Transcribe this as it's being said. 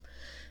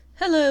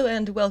Hello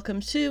and welcome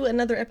to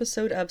another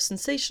episode of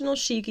Sensational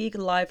She Geek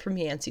live from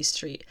Yancey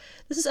Street.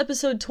 This is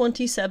episode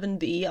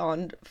 27B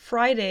on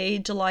Friday,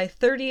 July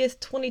 30th,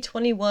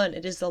 2021.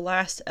 It is the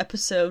last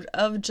episode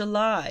of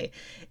July.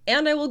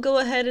 And I will go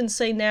ahead and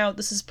say now,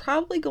 this is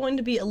probably going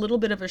to be a little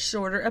bit of a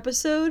shorter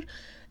episode.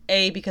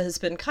 A, because it's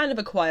been kind of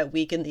a quiet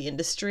week in the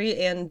industry,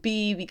 and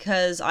B,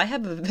 because I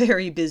have a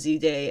very busy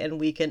day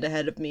and weekend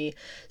ahead of me.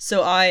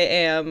 So I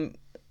am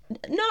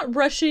not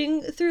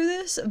rushing through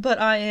this, but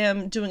I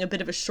am doing a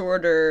bit of a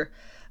shorter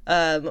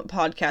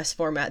podcast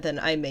format than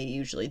I may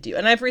usually do.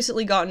 And I've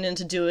recently gotten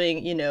into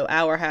doing,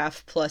 hour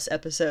half plus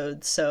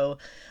episodes, so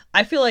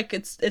I feel like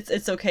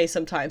it's okay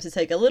sometimes to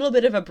take a little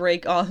bit of a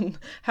break on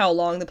how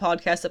long the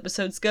podcast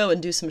episodes go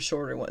and do some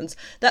shorter ones.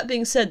 That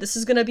being said, this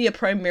is going to be a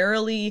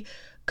primarily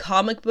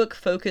comic book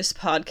focused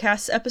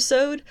podcast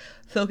episode,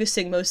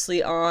 focusing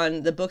mostly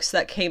on the books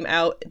that came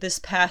out this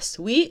past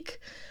week.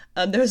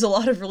 There's a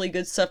lot of really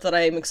good stuff that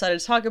I am excited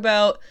to talk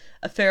about,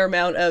 a fair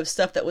amount of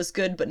stuff that was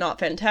good but not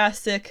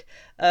fantastic,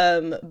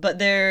 but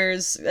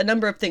there's a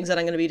number of things that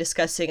I'm going to be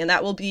discussing, and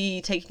that will be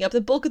taking up the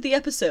bulk of the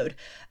episode.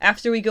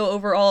 After we go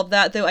over all of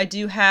that, though, I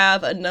do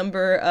have a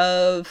number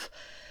of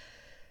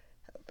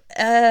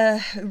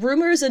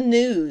rumors and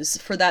news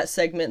for that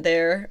segment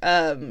there,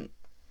 and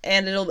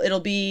it'll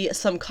be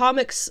some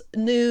comics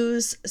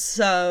news,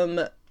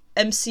 some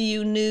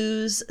MCU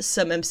news,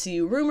 some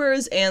MCU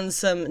rumors, and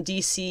some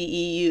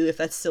DCEU, if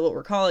that's still what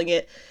we're calling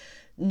it,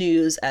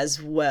 news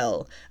as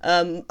well.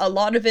 A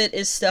lot of it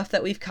is stuff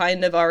that we've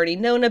kind of already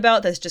known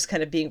about that's just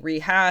kind of being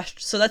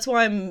rehashed, so that's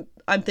why I'm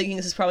thinking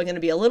this is probably going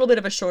to be a little bit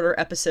of a shorter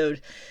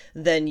episode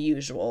than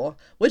usual,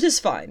 which is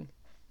fine.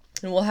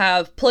 And we'll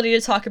have plenty to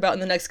talk about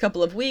in the next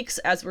couple of weeks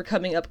as we're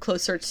coming up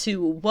closer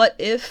to What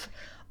If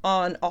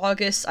on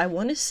August, I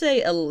want to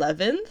say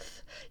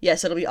 11th?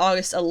 Yes, it'll be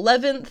August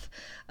 11th.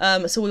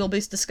 So we'll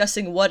be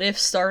discussing What If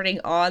starting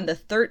on the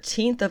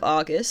 13th of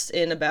August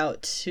in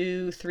about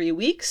 3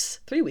 weeks.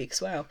 3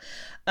 weeks, wow.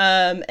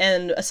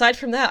 And aside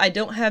from that, I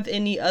don't have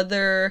any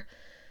other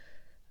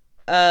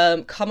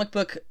comic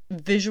book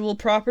visual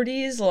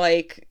properties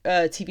like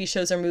TV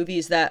shows or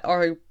movies that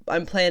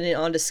I'm planning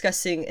on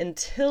discussing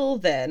until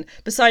then,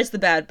 besides The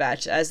Bad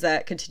Batch, as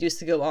that continues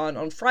to go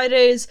on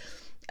Fridays.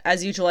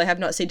 As usual, I have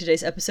not seen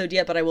today's episode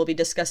yet, but I will be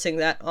discussing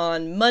that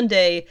on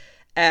Monday,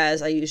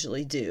 as I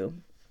usually do.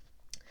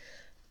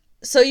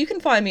 So you can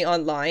find me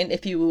online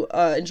if you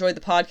enjoy the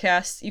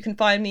podcast. You can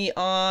find me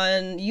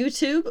on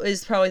YouTube,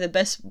 is probably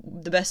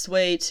the best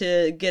way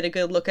to get a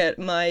good look at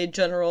my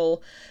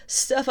general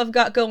stuff I've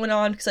got going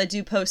on, because I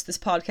do post this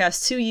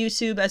podcast to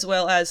YouTube as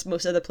well as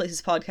most other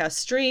places podcasts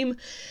stream.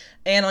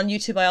 And on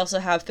YouTube, I also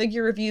have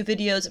figure review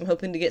videos. I'm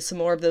hoping to get some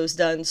more of those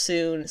done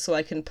soon so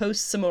I can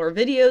post some more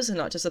videos and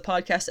not just the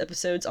podcast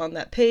episodes on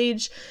that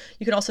page.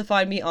 You can also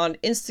find me on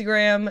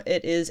Instagram.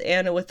 It is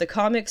Anna with the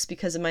Comics,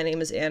 because my name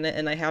is Anna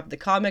and I have the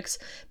comics.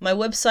 My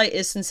website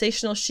is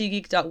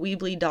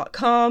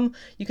sensationalshegeek.weebly.com.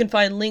 You can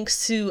find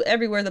links to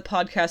everywhere the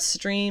podcast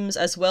streams,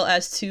 as well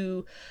as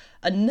to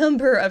a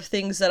number of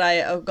things that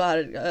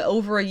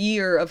over a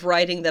year of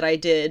writing that I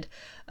did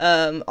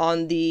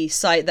on the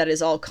site that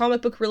is all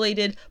comic book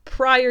related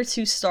prior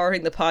to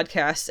starting the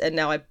podcast, and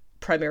now I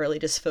primarily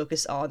just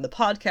focus on the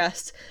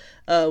podcast,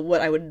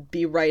 what I would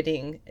be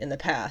writing in the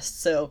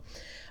past. So,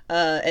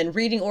 and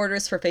reading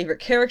orders for favorite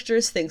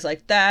characters, things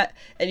like that.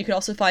 And you can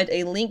also find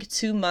a link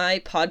to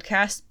my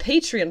podcast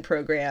Patreon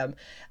program.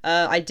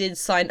 I did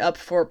sign up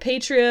for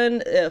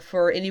Patreon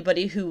for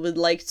anybody who would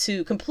like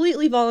to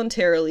completely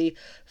voluntarily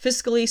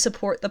fiscally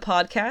support the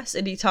podcast.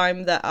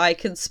 Anytime that I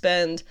can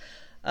spend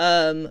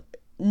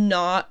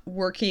not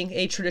working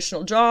a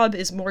traditional job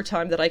is more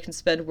time that I can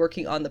spend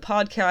working on the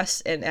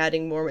podcast and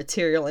adding more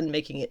material and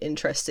making it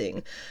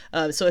interesting.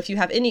 So if you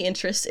have any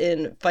interest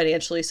in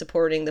financially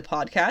supporting the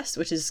podcast,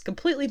 which is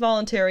completely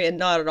voluntary and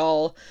not at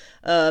all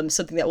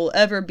something that will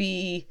ever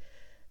be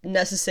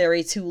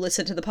necessary to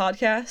listen to the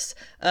podcast,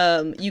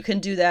 you can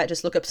do that.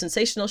 Just look up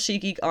Sensational She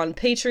Geek on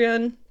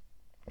Patreon,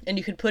 and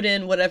you can put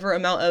in whatever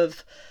amount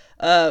of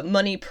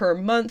money per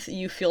month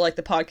you feel like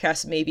the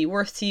podcast may be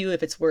worth to you.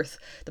 If it's worth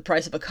the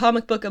price of a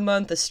comic book a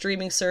month, a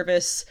streaming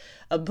service,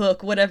 a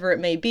book, whatever it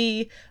may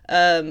be,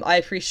 I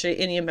appreciate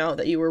any amount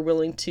that you are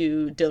willing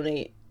to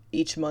donate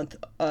each month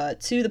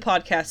to the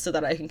podcast so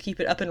that I can keep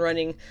it up and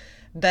running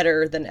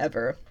better than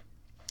ever.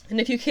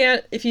 And if you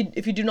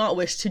do not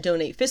wish to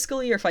donate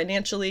fiscally or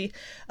financially,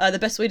 the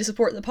best way to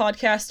support the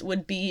podcast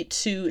would be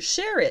to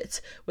share it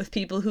with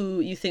people who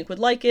you think would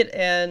like it,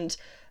 and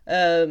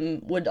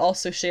would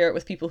also share it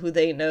with people who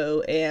they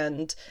know,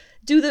 and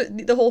do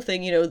the whole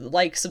thing,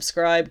 like,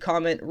 subscribe,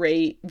 comment,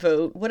 rate,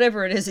 vote,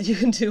 whatever it is that you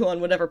can do on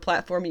whatever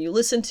platform you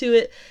listen to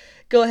it.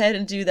 Go ahead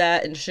and do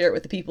that and share it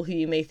with the people who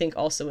you may think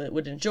also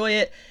would enjoy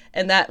it,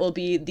 and that will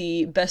be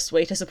the best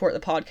way to support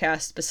the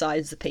podcast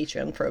besides the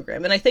Patreon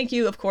program. And I thank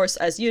you, of course,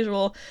 as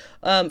usual,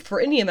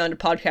 for any amount of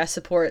podcast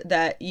support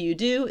that you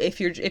do.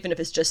 Even if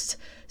it's just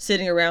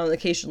sitting around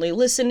occasionally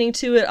listening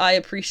to it, I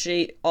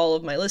appreciate all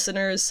of my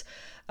listeners.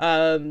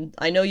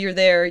 I know you're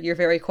there. You're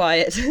very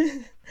quiet.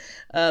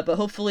 but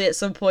hopefully at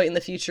some point in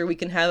the future we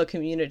can have a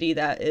community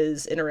that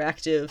is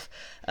interactive,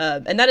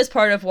 and that is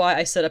part of why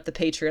I set up the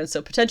Patreon.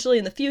 So potentially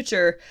in the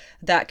future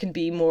that can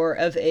be more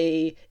of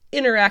a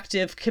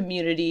interactive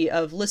community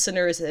of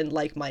listeners and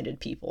like-minded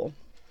people.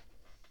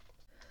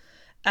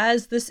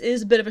 As this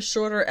is a bit of a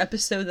shorter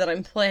episode that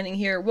I'm planning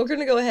here, we're going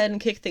to go ahead and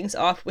kick things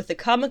off with the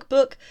comic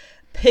book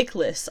pick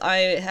list. I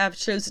have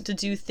chosen to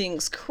do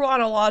things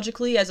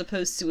chronologically as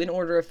opposed to in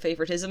order of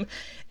favoritism,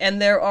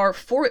 and there are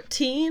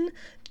 14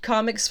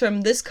 comics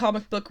from this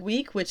comic book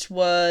week, which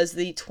was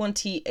the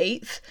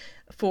 28th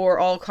for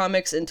all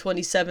comics and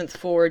 27th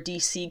for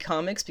DC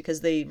Comics,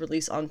 because they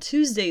release on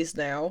Tuesdays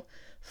now.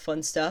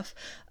 Fun stuff.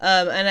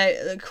 And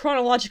I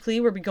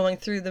chronologically, we'll be going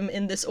through them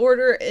in this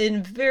order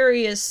in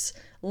various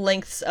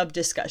lengths of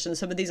discussion.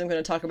 Some of these I'm going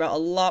to talk about a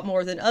lot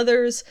more than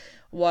others,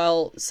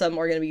 while some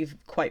are going to be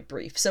quite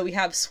brief. So we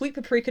have Sweet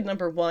Paprika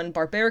number 1,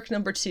 Barbaric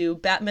number 2,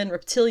 Batman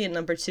Reptilian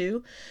number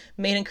 2,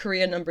 Made in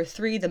Korea number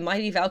 3, The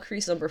Mighty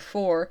Valkyries number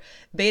 4,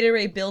 Beta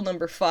Ray Bill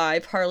number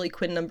 5, Harley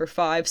Quinn number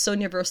 5,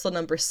 Sonya Versla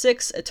number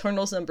 6,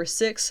 Eternals number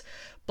 6,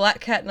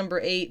 Black Cat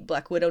number 8,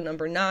 Black Widow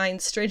number 9,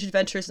 Strange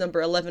Adventures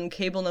number 11,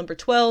 Cable number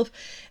 12,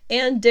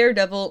 and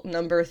Daredevil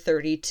number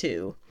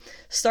 32.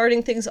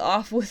 Starting things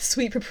off with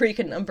Sweet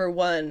Paprika number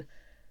 1.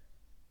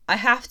 I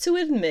have to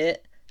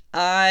admit,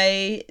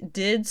 I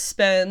did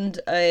spend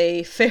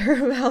a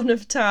fair amount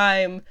of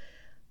time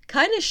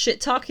kind of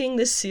shit-talking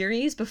this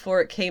series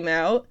before it came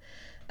out.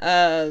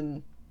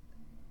 I've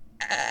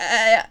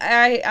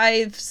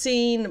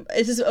seen,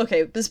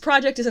 this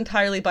project is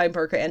entirely by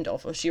Mirka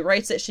Andolfo. She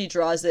writes it, she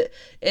draws it.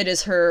 It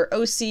is her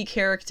OC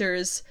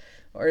characters,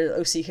 or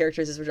OC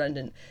characters is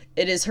redundant.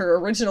 It is her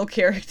original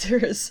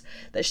characters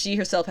that she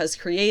herself has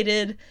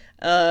created,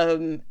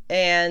 and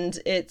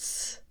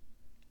it's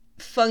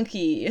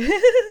funky.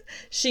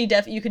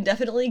 You can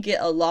definitely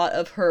get a lot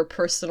of her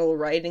personal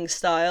writing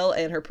style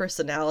and her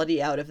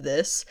personality out of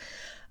this.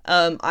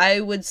 I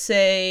would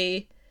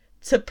say,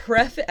 to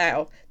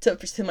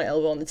preface my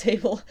elbow on the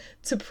table,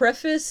 to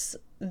preface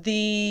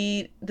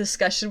the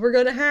discussion we're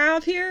going to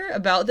have here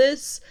about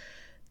this,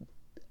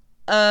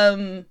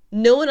 no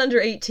one under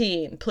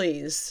 18,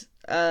 please.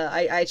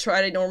 I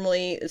try to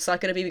normally, it's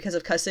not going to be because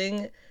of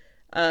cussing,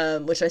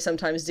 which I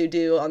sometimes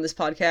do on this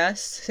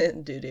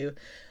podcast. do.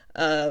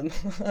 I'm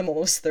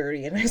almost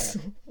 30 and I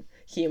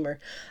humor.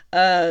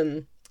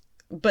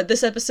 But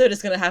this episode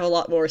is going to have a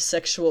lot more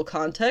sexual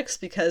context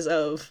because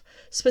of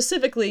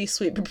specifically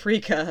Sweet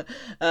Paprika.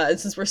 And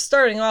since we're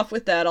starting off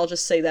with that, I'll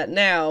just say that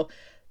now.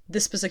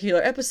 This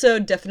particular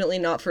episode, definitely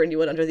not for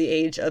anyone under the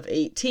age of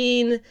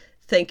 18.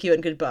 Thank you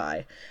and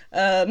goodbye.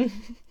 Now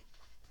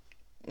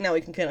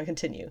we can kind of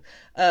continue.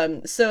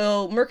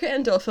 So Mirka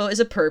Andolfo is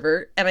a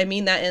pervert, and I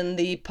mean that in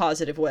the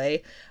positive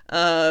way.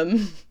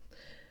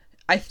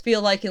 I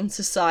feel like in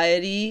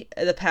society,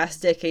 the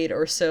past decade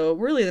or so,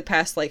 really the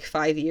past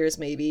 5 years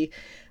maybe,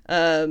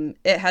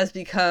 it has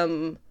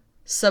become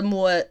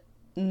somewhat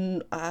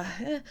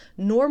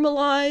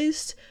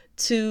normalized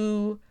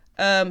to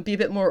be a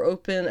bit more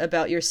open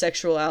about your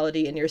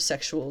sexuality and your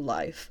sexual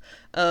life.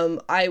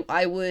 I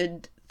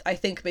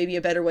think maybe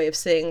a better way of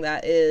saying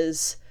that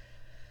is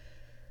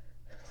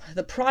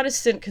the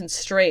Protestant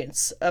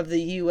constraints of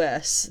the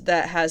U.S.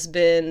 that has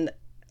been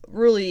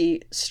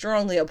really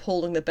strongly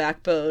upholding the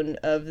backbone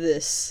of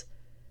this,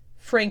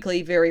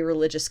 frankly, very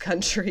religious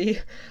country.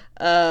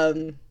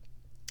 It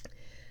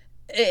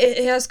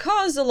has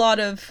caused a lot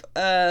of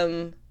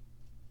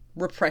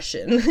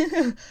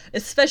repression,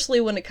 especially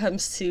when it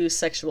comes to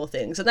sexual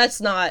things. And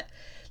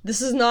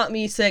this is not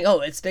me saying, oh,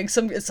 it's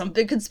some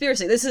big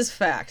conspiracy. This is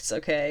facts,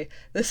 okay?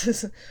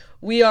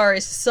 We are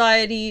a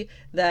society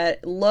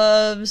that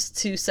loves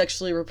to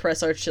sexually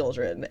repress our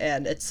children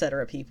and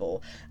etc.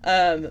 people.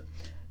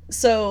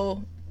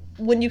 So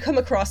when you come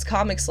across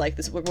comics like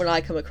this, when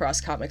I come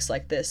across comics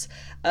like this,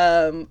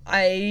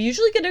 I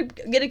usually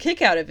get a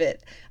kick out of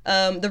it.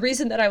 The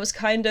reason that I was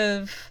kind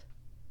of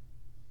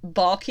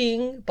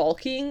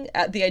balking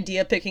at the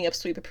idea of picking up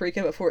Sweet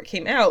Paprika before it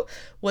came out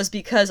was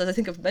because, as I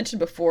think I've mentioned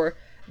before,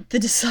 the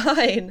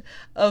design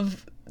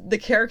of the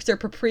character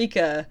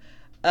Paprika,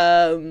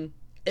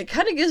 it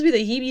kind of gives me the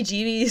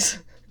heebie-jeebies.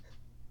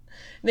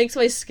 Makes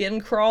my skin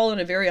crawl in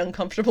a very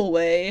uncomfortable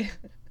way.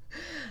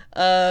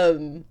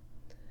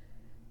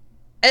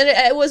 And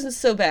it wasn't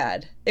so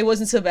bad. It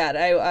wasn't so bad.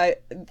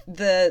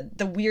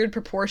 The weird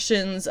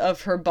proportions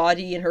of her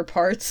body and her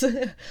parts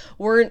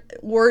weren't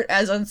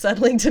as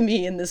unsettling to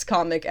me in this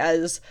comic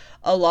as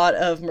a lot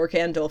of Mirka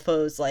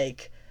Andolfo's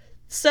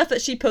stuff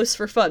that she posts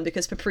for fun,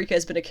 because Paprika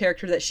has been a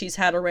character that she's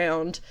had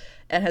around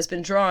and has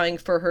been drawing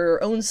for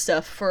her own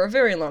stuff for a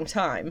very long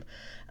time.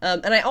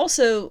 And I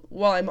also,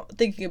 while I'm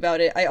thinking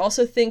about it, I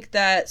also think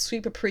that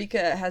Sweet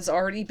Paprika has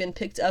already been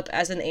picked up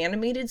as an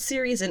animated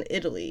series in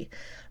Italy.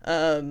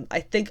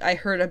 I think I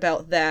heard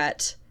about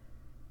that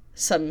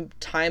some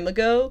time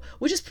ago,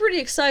 which is pretty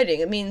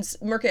exciting. It means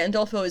Mirka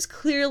Andolfo is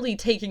clearly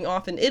taking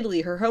off in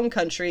Italy, her home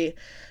country,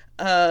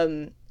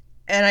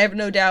 and I have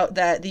no doubt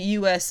that the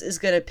US is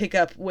going to pick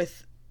up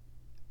with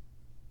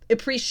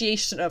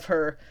appreciation of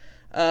her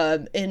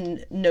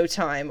in no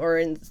time or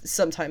in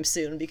sometime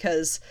soon,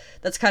 because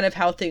that's kind of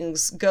how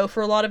things go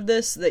for a lot of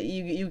this, that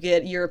you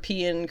get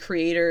European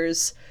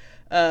creators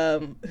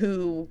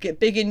who get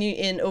big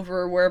in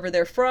over wherever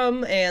they're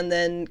from, and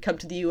then come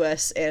to the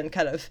US and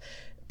kind of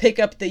pick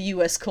up the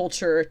US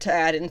culture to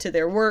add into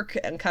their work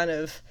and kind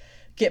of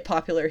get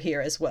popular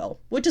here as well,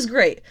 which is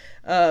great.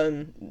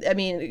 I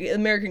mean,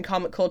 American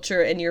comic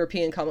culture and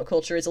European comic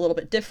culture is a little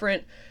bit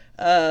different,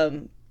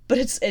 but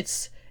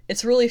it's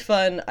really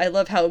fun. I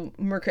love how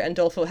Mirka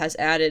Andolfo has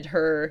added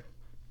her,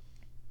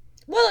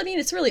 well, I mean,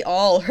 it's really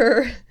all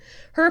her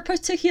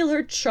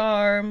particular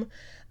charm.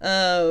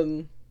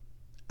 I'm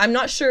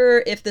not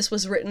sure if this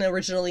was written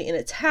originally in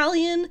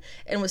Italian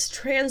and was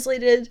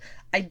translated.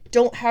 I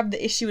don't have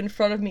the issue in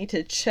front of me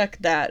to check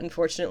that,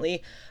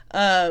 unfortunately.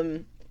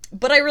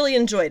 But I really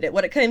enjoyed it.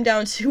 What it came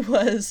down to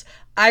was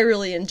I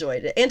really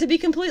enjoyed it. And to be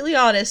completely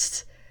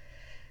honest,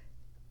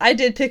 I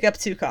did pick up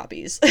 2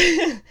 copies.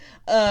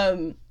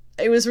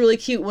 It was really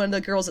cute. One of the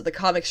girls at the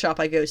comic shop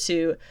I go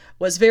to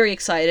was very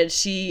excited.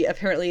 She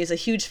apparently is a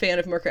huge fan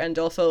of Mirka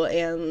Andolfo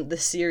and the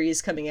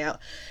series coming out.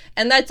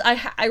 And that's,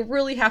 I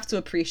really have to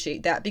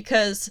appreciate that,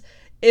 because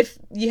if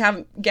you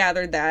haven't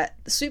gathered that,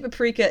 Sweet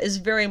Paprika is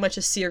very much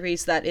a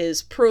series that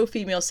is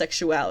pro-female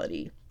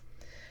sexuality.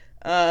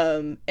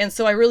 And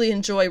so I really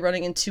enjoy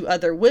running into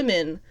other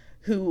women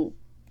who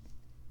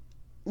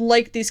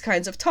like these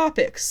kinds of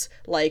topics,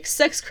 like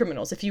sex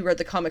criminals. If you read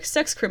the comic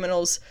Sex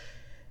Criminals,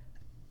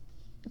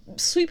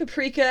 Sweet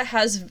Paprika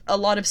has a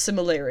lot of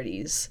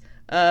similarities.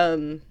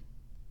 Definitely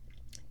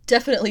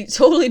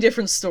totally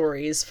different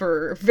stories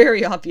for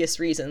very obvious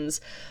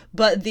reasons,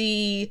 but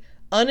the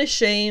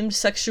unashamed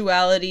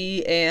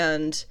sexuality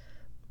and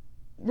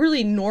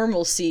really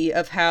normalcy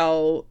of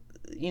how,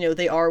 you know,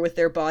 they are with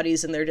their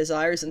bodies and their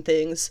desires and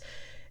things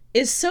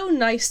is so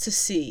nice to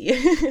see.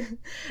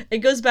 It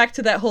goes back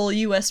to that whole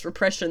US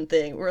repression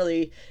thing.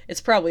 Really,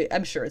 it's probably,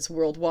 I'm sure it's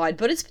worldwide,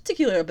 but it's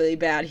particularly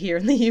bad here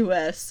in the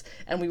US,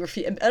 and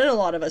and a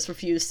lot of us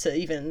refuse to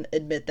even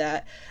admit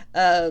that.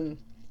 But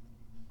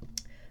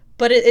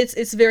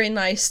it's very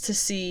nice to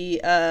see,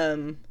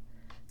 to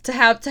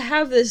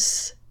have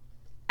this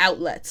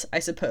outlet, I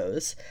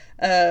suppose.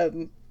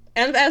 And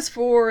as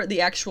for the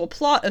actual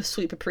plot of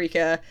Sweet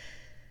Paprika,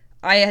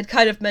 I had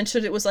kind of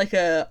mentioned it was like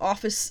a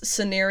office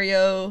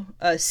scenario,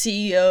 a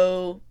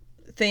CEO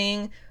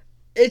thing.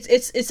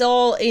 It's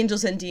all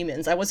angels and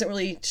demons. I wasn't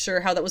really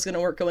sure how that was going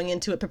to work going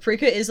into it.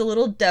 Paprika is a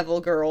little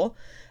devil girl.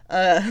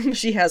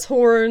 She has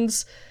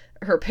horns.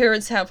 Her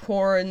parents have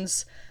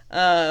horns.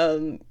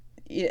 And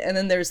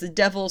then there's the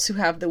devils who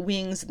have the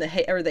wings and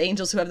or the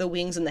angels who have the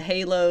wings and the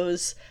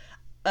halos.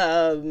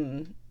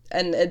 And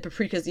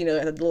Paprika's, you know,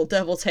 the little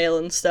devil tail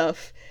and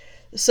stuff.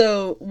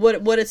 So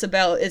what it's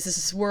about is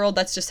this world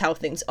that's just how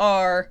things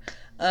are.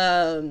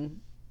 And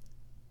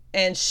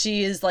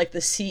she is like the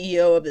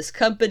CEO of this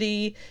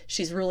company.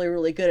 She's really,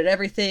 really good at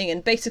everything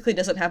and basically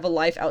doesn't have a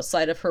life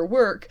outside of her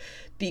work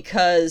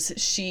because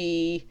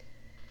she,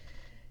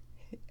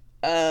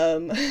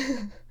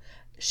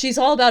 she's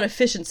all about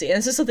efficiency. And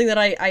this is something that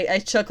I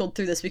chuckled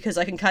through this because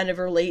I can kind of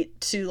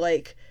relate to,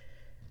 like,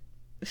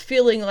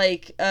 feeling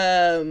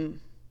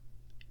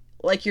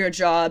like your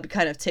job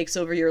kind of takes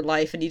over your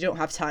life and you don't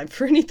have time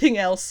for anything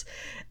else.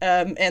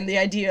 And the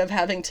idea of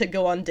having to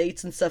go on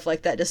dates and stuff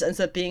like that just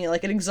ends up being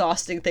like an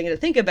exhausting thing to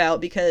think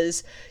about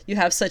because you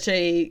have such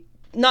a,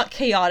 not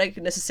chaotic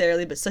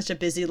necessarily, but such a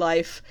busy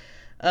life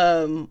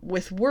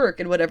with work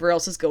and whatever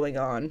else is going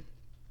on.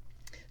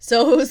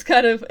 So it's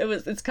kind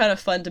of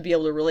fun to be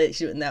able to relate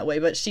to it in that way.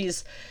 But she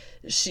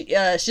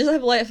doesn't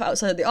have a life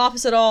outside of the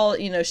office at all.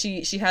 You know,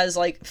 she has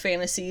like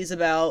fantasies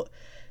about,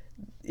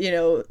 you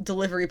know,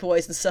 delivery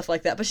boys and stuff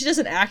like that, but she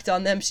doesn't act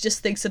on them. She just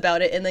thinks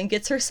about it and then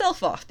gets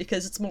herself off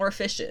because it's more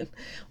efficient,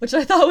 which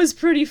I thought was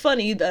pretty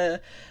funny.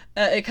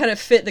 It kind of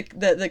fit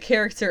the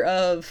character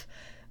of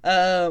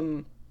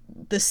the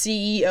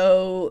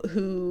CEO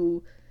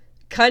who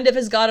kind of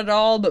has got it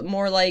all, but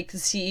more like the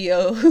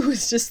CEO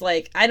who's just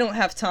like, I don't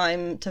have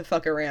time to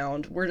fuck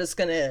around. We're just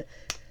gonna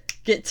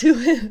get to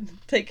it,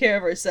 take care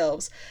of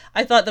ourselves.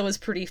 I thought that was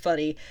pretty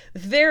funny.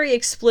 Very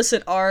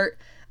explicit art.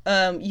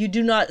 You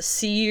do not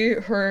see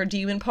her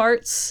demon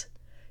parts.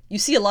 You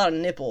see a lot of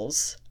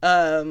nipples.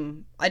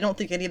 I don't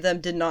think any of them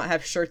did not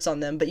have shirts on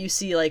them, but you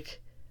see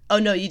like, oh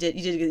no, you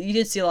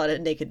did see a lot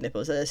of naked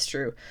nipples. That is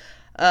true.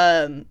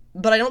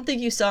 But I don't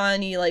think you saw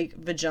any like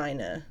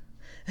vagina.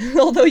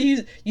 Although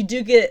you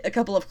do get a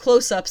couple of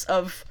close-ups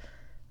of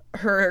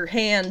her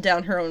hand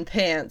down her own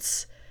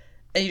pants,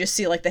 and you just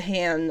see like the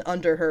hand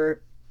under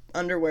her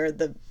underwear.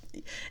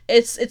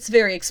 It's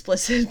very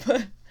explicit,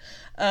 but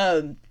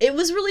it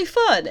was really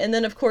fun. And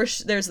then of course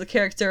there's the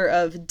character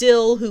of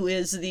Dill, who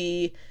is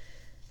the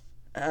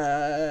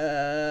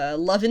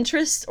love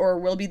interest, or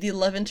will be the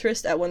love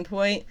interest at one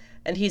point,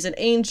 and he's an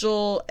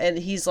angel, and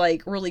he's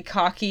like really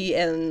cocky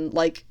and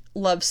like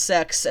loves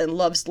sex and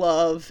loves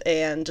love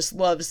and just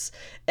loves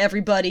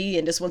everybody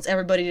and just wants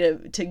everybody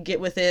to get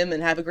with him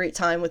and have a great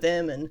time with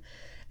him,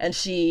 and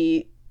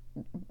she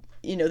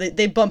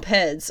they bump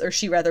heads, or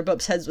she rather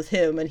bumps heads with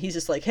him, and he's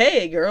just like,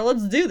 hey girl,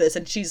 let's do this,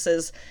 and she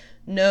says,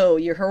 no,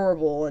 you're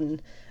horrible,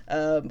 and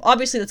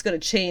obviously that's going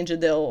to change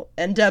and they'll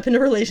end up in a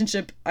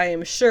relationship, I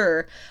am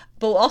sure.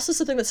 But also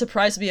something that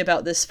surprised me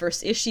about this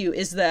first issue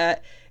is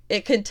that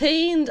it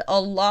contained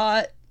a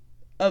lot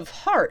of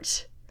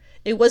heart.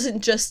 It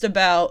wasn't just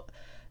about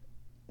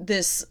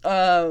this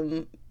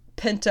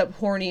pent-up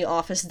horny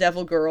office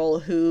devil girl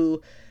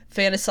who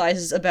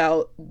fantasizes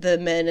about the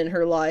men in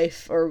her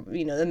life, or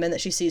the men that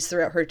she sees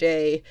throughout her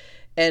day,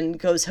 and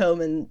goes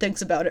home and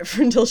thinks about it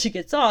until she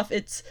gets off.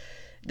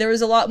 There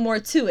was a lot more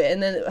to it.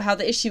 And then how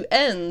the issue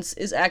ends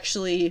is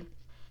actually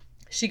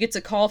she gets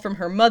a call from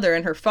her mother,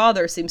 and her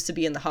father seems to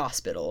be in the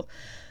hospital.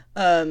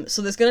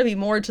 So there's going to be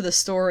more to the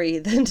story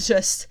than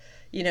just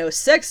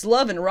sex,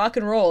 love, and rock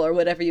and roll, or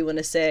whatever you want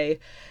to say.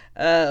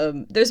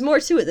 There's more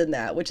to it than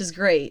that, which is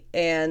great,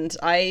 and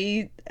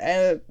I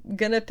am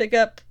gonna pick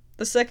up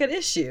the second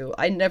issue.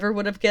 I never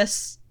would have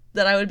guessed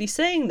that I would be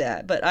saying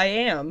that, but I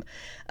am.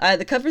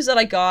 The covers that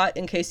I got,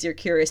 in case you're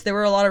curious, there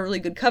were a lot of really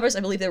good covers. I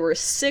believe there were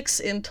 6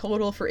 in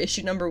total for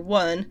issue number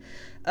 1.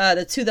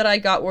 The 2 that I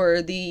got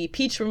were the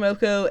Peach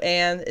Momoko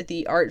and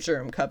the Art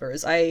Germ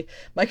covers. My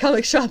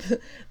comic shop,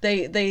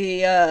 they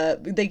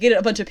get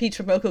a bunch of Peach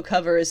Momoko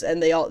covers,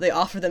 and they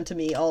offer them to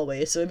me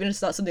always. So even if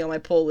it's not something on my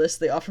pull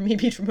list, they offer me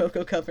Peach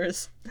Momoko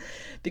covers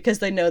because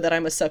they know that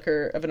I'm a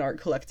sucker of an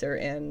art collector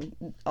and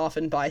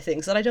often buy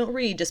things that I don't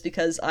read just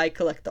because I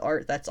collect the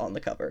art that's on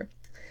the cover.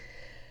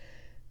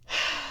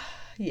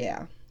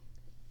 Yeah.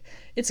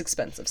 It's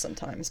expensive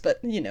sometimes,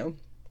 but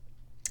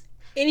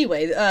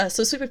Anyway,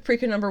 so Sweet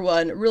Paprika number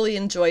 1, really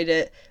enjoyed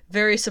it,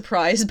 very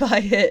surprised by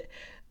it,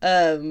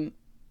 and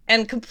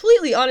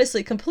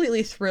honestly,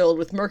 completely thrilled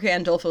with Mirka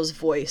Andolfo's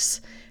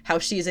voice, how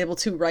she is able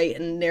to write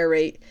and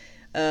narrate.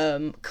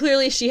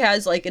 Clearly she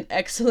has an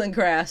excellent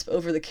grasp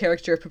over the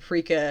character of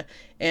Paprika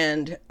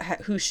and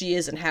who she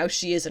is and how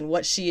she is and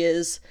what she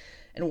is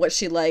and what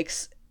she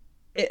likes.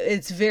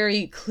 It's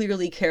very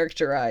clearly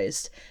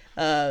characterized.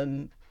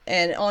 And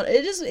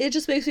it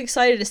just makes me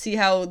excited to see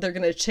how they're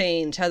going to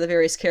change, how the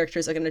various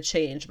characters are going to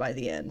change by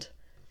the end.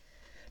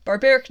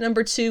 Barbaric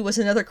number 2 was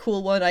another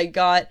cool one I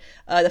got.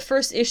 The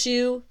first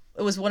issue,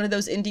 it was one of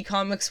those indie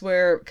comics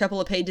where a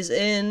couple of pages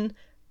in,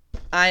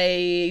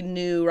 I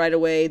knew right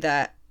away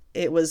that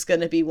it was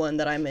going to be one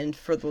that I'm in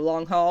for the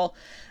long haul.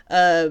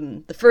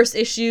 The first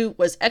issue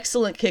was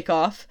excellent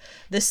kickoff.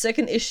 The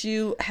second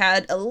issue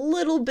had a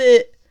little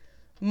bit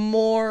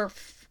more...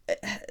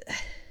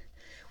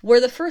 Where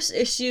the first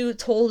issue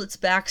told its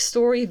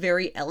backstory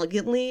very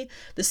elegantly,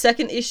 the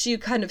second issue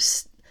kind of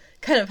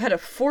had to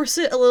force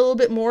it a little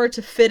bit more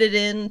to fit it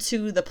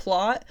into the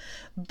plot,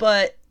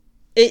 but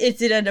it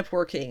did end up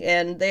working,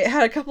 and they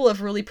had a couple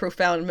of really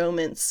profound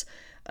moments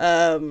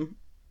among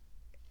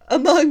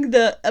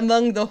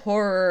the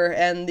horror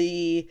and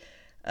the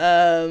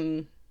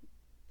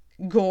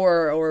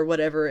gore or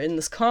whatever in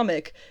this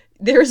comic.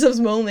 There's this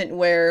moment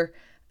where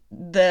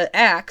the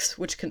axe,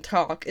 which can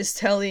talk, is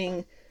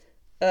telling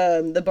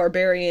the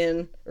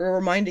barbarian, or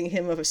reminding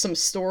him of some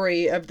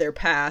story of their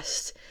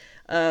past,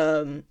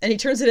 and he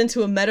turns it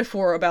into a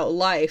metaphor about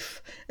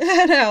life,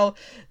 and how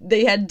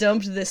they had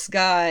dumped this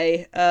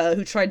guy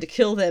who tried to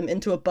kill them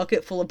into a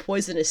bucket full of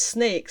poisonous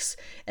snakes,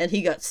 and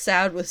he got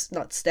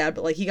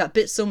he got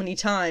bit so many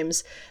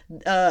times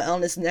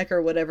on his neck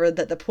or whatever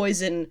that the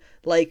poison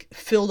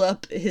filled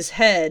up his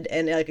head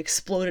and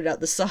exploded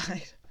out the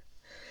side.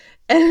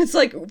 And it's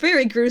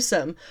very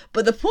gruesome,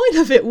 but the point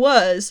of it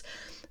was,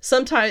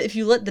 sometimes if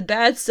you let the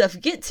bad stuff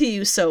get to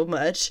you so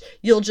much,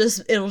 it'll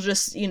just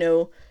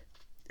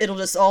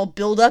all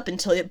build up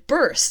until it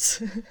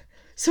bursts.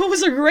 So it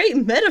was a great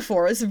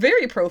metaphor. It's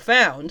very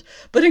profound,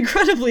 but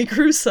incredibly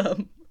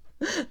gruesome.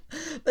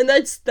 And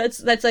that's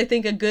I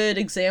think a good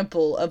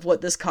example of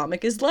what this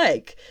comic is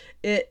like.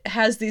 It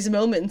has these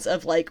moments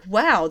of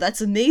wow,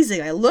 that's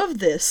amazing, I love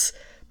this.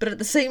 But at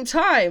the same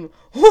time,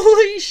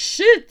 holy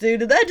shit, dude,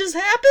 did that just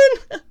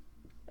happen?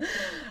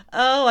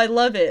 Oh, I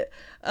love it.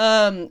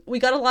 We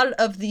got a lot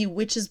of the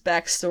witch's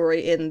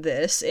backstory in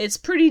this. It's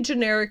pretty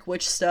generic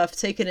witch stuff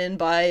taken in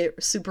by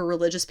super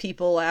religious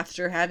people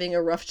after having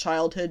a rough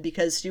childhood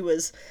because she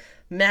was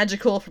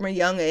magical from a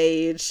young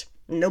age.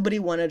 Nobody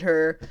wanted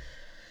her.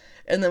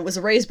 And then was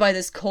raised by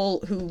this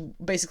cult who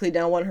basically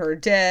now want her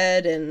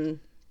dead,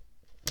 and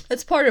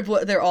that's part of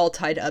what they're all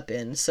tied up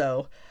in.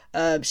 So,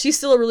 she's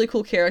still a really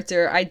cool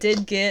character. I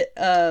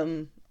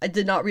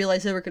did not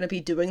realize they were going to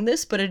be doing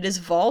this, but it is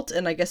Vault,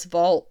 and I guess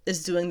Vault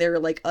is doing their,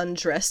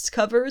 undressed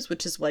covers,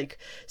 which is,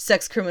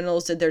 Sex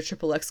Criminals did their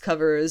XXX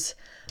covers,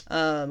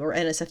 or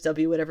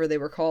NSFW, whatever they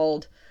were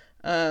called,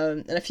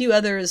 and a few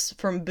others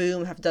from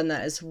Boom have done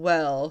that as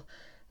well.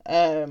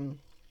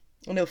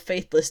 I know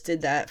Faithless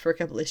did that for a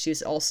couple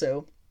issues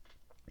also.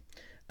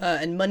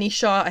 And Money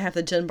Shot, I have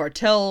the Jen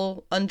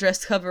Bartel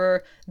undressed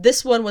cover.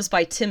 This one was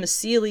by Tim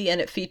Seeley, and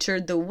it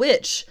featured the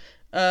witch.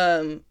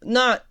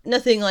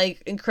 Nothing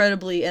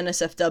incredibly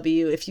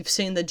NSFW. If you've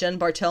seen the Jen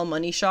Bartel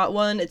Money Shot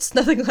one, it's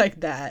nothing like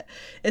that.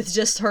 It's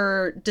just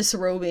her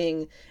disrobing,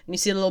 and you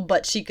see a little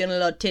butt cheek and a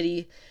little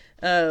titty,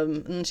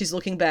 And she's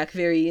looking back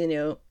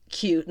very,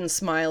 cute and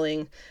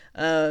smiling.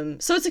 So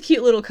it's a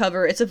cute little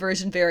cover. It's a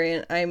version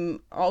variant.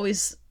 I'm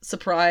always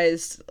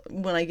surprised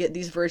when I get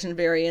these version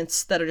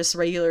variants that are just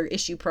regular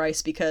issue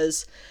price,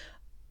 because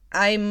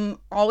I'm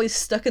always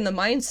stuck in the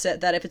mindset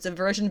that if it's a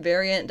version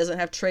variant, doesn't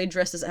have trade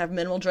dress, doesn't have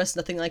minimal dress,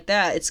 nothing like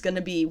that, it's going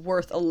to be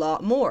worth a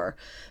lot more.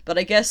 But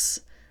I guess,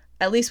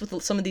 at least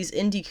with some of these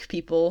indie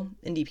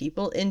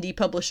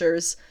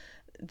publishers,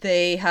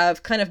 they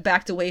have kind of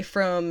backed away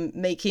from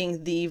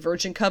making the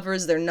virgin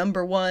covers their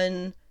number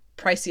one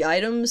pricey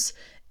items,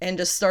 and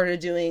just started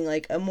doing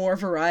like a more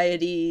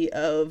variety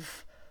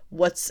of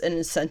what's an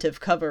incentive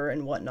cover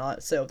and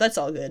whatnot. So that's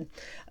all good.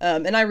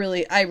 And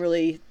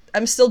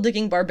I'm still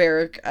digging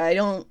Barbaric. I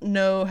don't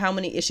know how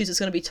many issues it's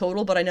going to be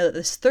total, but I know that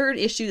this third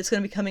issue that's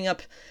going to be coming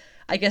up,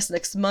 I guess,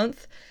 next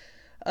month,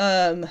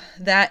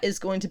 that is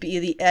going to be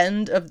the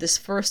end of this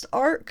first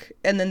arc,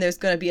 and then there's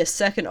going to be a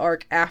second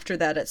arc after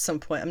that at some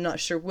point. I'm not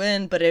sure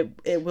when, but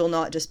it will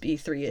not just be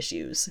 3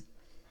 issues.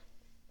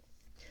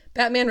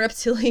 Batman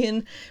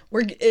Reptilian,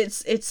 where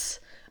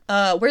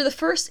the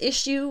first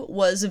issue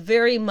was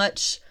very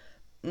much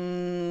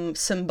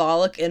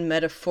symbolic and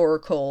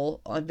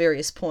metaphorical on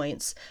various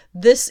points.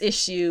 This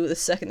issue, the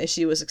second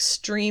issue, was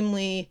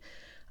extremely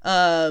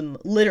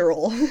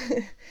literal.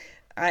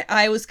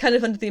 I was kind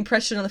of under the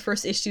impression on the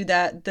first issue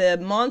that the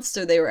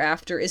monster they were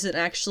after isn't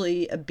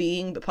actually a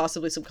being, but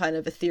possibly some kind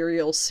of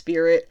ethereal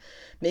spirit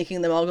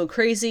making them all go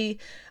crazy.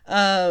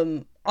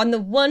 On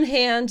the one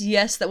hand,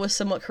 yes, that was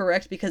somewhat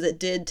correct, because it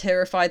did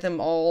terrify them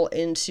all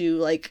into,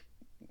 like,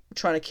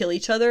 trying to kill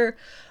each other.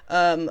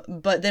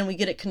 But then we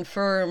get it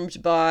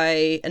confirmed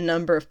by a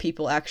number of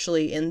people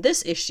actually in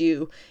this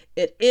issue.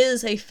 It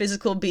is a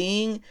physical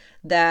being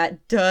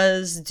that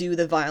does do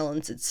the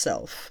violence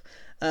itself.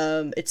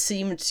 It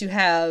seemed to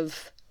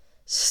have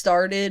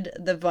started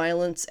the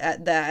violence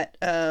at that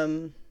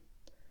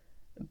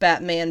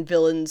Batman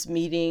villains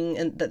meeting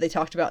that they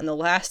talked about in the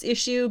last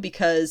issue,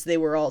 because they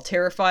were all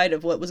terrified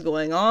of what was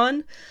going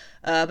on.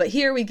 But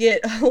here we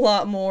get a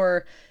lot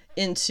more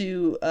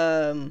into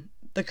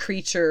the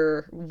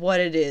creature,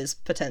 what it is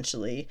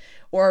potentially,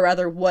 or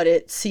rather what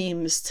it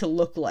seems to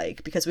look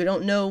like, because we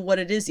don't know what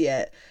it is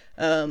yet.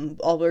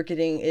 All we're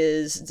getting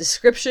is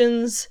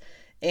descriptions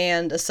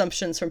and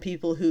assumptions from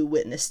people who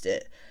witnessed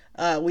it.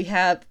 We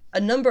have a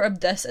number of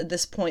deaths at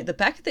this point. The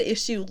back of the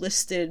issue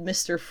listed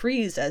Mr.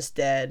 Freeze as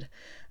dead,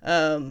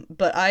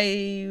 but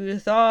I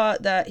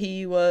thought that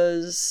he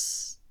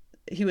was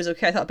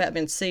okay. I thought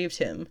Batman saved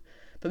him,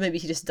 but maybe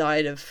he just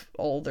died of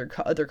all their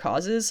other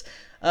causes.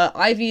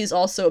 Ivy is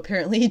also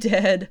apparently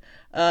dead.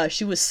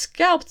 She was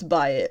scalped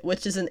by it,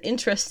 which is an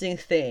interesting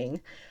thing.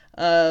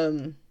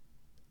 A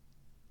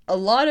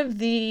lot of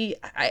the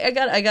I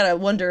gotta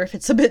wonder if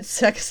it's a bit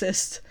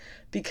sexist,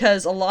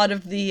 because a lot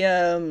of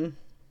the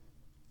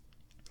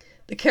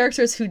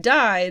characters who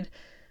died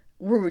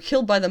were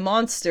killed by the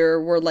monster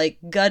were like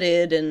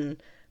gutted,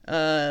 and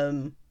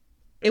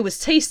it was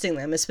tasting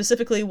them, is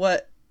specifically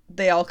what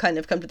they all kind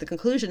of come to the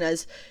conclusion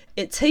as.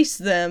 It tastes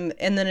them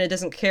and then it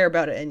doesn't care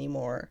about it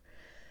anymore.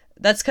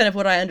 That's kind of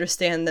what I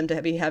understand them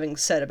to be having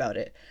said about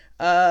it.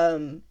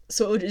 So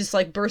it would just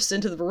like burst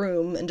into the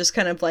room and just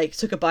kind of like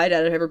took a bite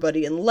out of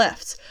everybody and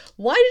left.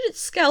 Why did it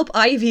scalp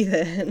Ivy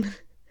then?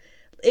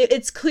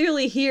 It's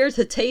clearly here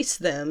to taste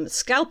them.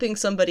 Scalping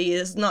somebody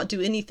does not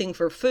do anything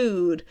for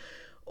food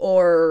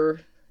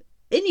or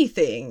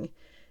anything.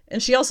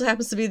 And she also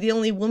happens to be the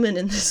only woman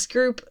in this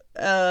group.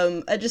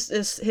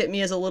 It hit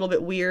me as a little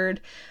bit weird.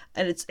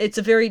 And it's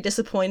a very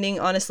disappointing,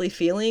 honestly,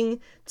 feeling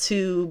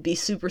to be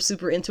super,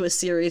 super into a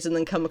series and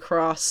then come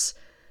across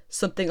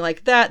something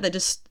like that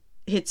just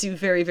hits you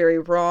very, very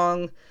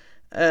wrong.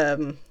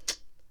 Not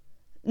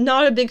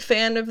a big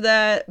fan of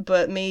that,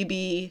 but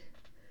maybe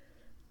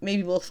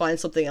we'll find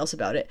something else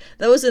about it.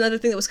 That was another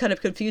thing that was kind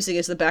of confusing,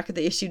 is the back of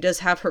the issue does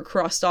have her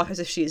crossed off as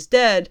if she is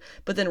dead,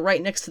 but then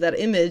right next to that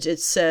image it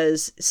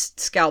says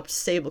scalped,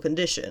 stable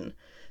condition.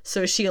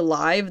 So is she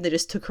alive and they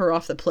just took her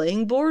off the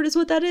playing board, is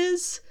what that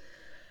is?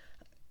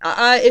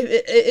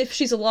 If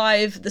she's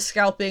alive, the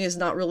scalping is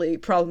not really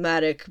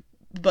problematic,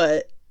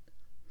 but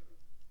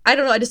I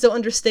don't know, I just don't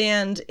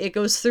understand. It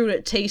goes through and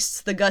it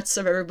tastes the guts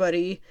of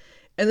everybody,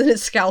 and then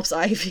it scalps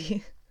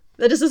Ivy.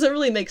 That just doesn't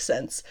really make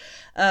sense.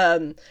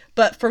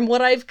 But from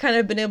what I've kind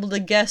of been able to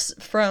guess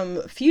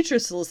from future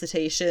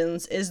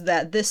solicitations is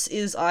that this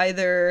is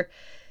either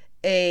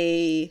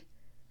a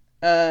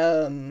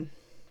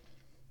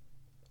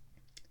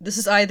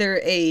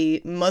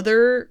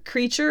mother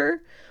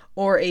creature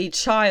or a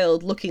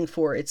child looking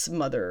for its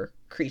mother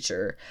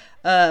creature.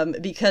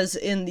 Because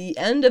in the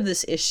end of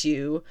this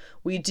issue,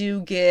 we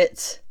do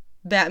get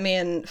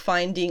Batman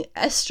finding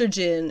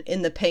estrogen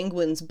in the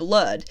Penguin's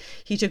blood.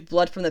 He took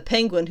blood from the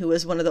Penguin, who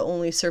was one of the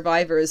only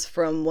survivors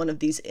from one of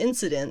these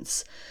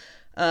incidents.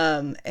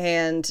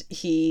 And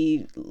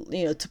he,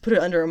 to put it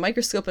under a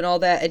microscope and all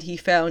that, and he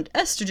found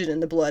estrogen in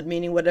the blood,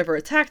 meaning whatever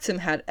attacked him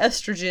had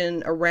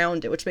estrogen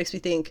around it, which makes me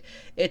think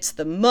it's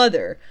the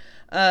mother.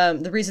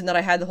 The reason that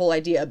I had the whole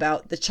idea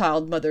about the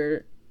child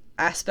mother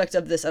aspect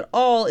of this at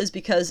all is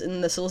because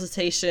in the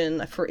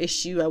solicitation for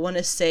issue, I want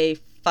to say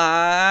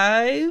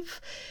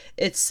 5,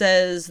 it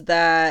says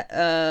that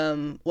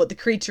what the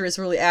creature is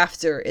really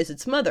after is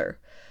its mother.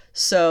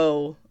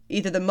 So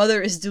either the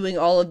mother is doing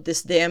all of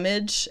this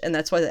damage and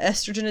that's why the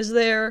estrogen is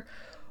there,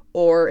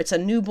 or it's a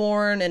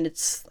newborn and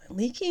it's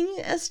leaking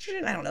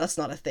estrogen. I don't know, that's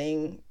not a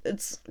thing.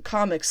 It's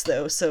comics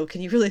though, so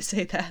can you really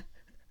say that?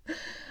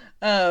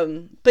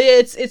 But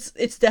yeah,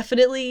 it's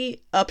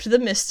definitely up to the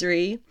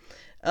mystery.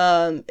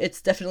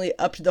 It's definitely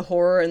up to the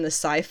horror and the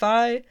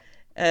sci-fi.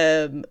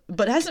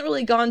 But it hasn't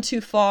really gone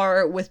too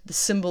far with the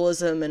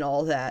symbolism and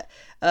all that.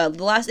 The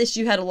last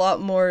issue had a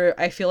lot more,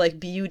 I feel like,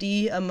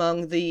 beauty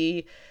among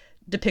the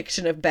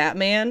depiction of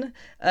Batman.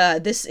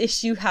 This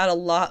issue had a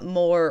lot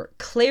more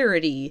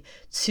clarity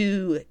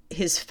to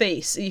his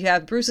face. You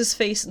have Bruce's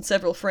face in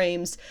several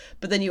frames,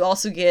 but then you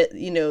also get,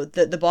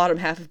 the bottom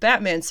half of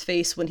Batman's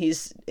face when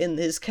he's in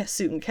his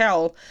suit and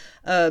cowl.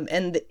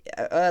 And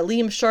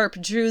Liam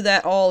Sharp drew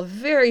that all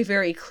very,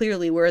 very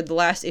clearly, where the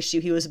last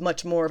issue he was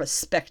much more of a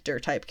Spectre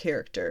type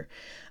character.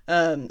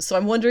 So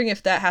I'm wondering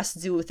if that has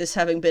to do with this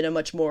having been a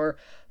much more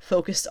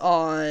focused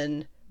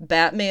on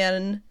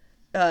Batman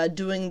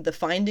doing the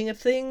finding of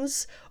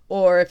things,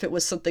 or if it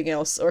was something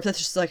else, or if that's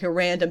just like a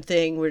random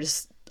thing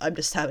I'm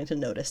just having to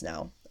notice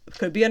now. It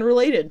could be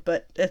unrelated,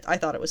 but I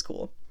thought it was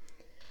cool.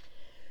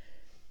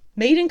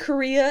 Made in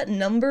Korea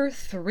number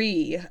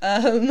 3.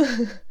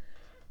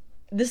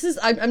 This is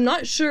I'm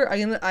not sure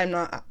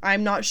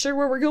I'm not sure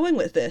where we're going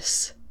with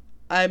this.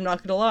 I'm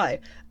not gonna lie.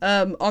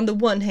 On the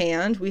one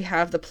hand, we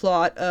have the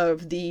plot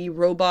of the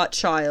robot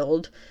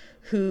child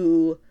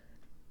who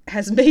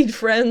has made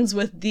friends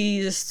with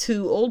these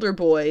 2 older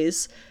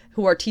boys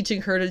who are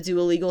teaching her to do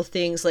illegal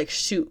things like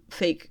shoot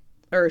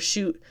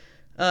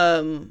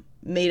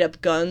made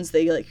up guns.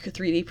 They like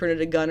 3D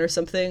printed a gun or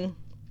something.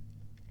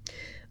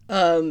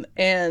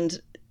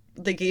 And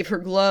they gave her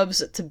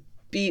gloves to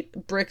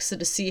beat bricks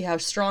to see how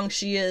strong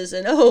she is.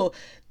 And oh,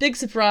 big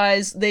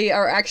surprise, they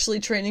are actually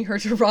training her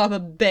to rob a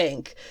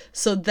bank.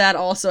 So that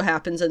also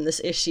happens in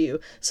this issue.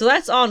 So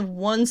that's on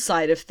one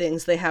side of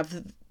things. They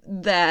have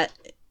that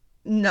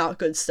not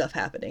good stuff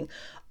happening.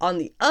 On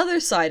the other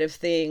side of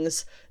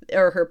things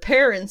are her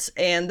parents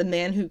and the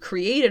man who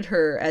created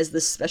her as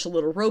this special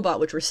little robot,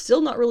 which we're still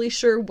not really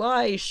sure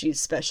why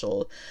she's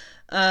special.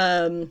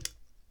 But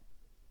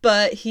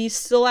he's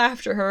still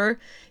after her.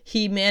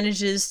 He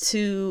manages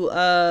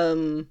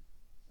to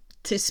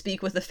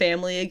speak with the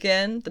family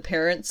again. The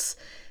parents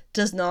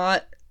does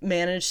not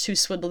manage to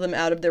swindle them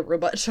out of their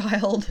robot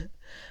child.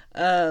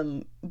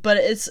 But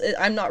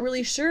I'm not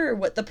really sure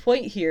what the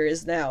point here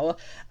is now.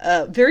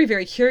 Very,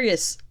 very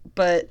curious,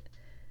 but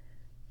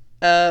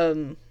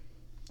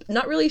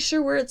not really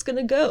sure where it's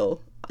gonna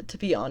go, to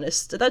be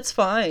honest. That's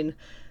fine.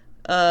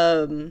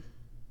 I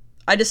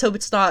just hope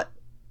it's not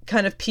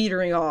kind of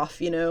petering off,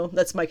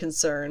 That's my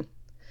concern.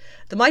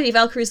 The Mighty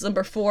Valkyries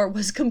number 4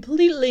 was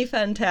completely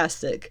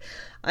fantastic.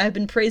 I have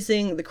been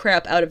praising the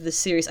crap out of this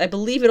series. I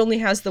believe it only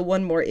has the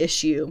one more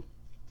issue.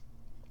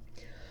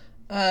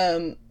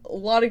 A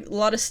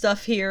lot of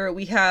stuff here.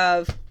 We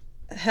have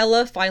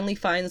Hela finally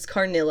finds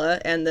Karnilla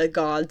and the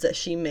gods that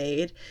she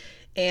made,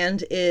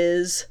 and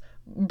is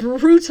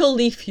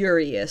brutally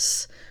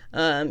furious.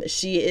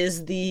 She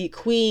is the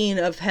queen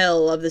of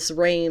hell, of this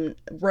realm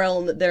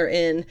that they're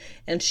in,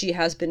 and she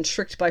has been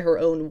tricked by her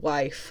own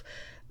wife.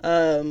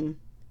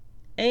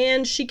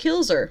 And she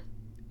kills her.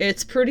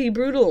 It's pretty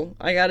brutal,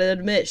 I gotta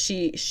admit.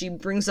 She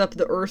brings up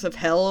the earth of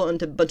hell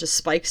into a bunch of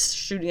spikes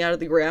shooting out of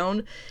the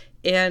ground,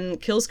 and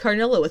kills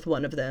Karnilla with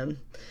one of them.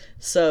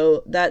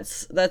 So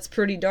that's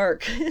pretty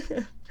dark.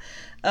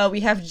 We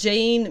have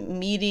Jane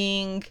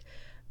meeting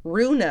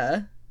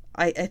Runa,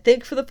 I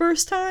think for the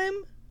first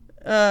time.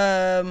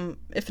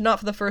 If not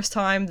for the first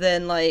time,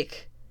 then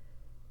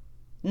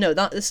no,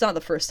 it's not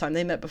the first time.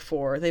 They met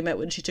before. They met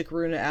when she took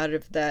Runa out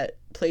of that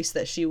place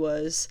that she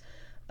was.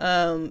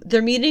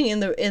 They're meeting in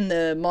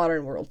the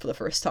modern world for the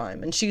first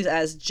time, and she's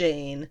as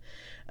Jane.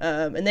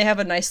 And they have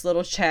a nice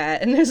little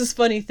chat, and there's this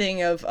funny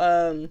thing of,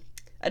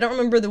 I don't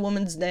remember the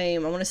woman's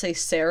name. I want to say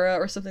Sarah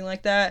or something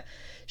like that.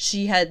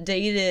 She had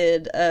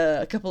dated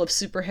a couple of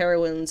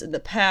superheroines in the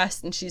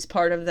past, and she's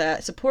part of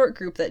that support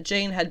group that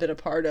Jane had been a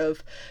part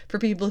of for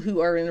people who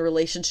are in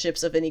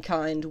relationships of any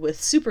kind with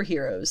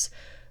superheroes.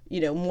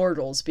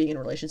 Mortals being in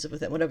a relationship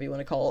with them, whatever you want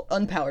to call it,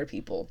 unpowered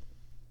people.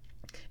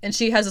 And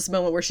she has this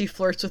moment where she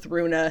flirts with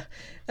Runa,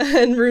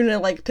 and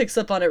Runa picks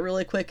up on it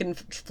really quick and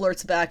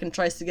flirts back and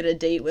tries to get a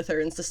date with her,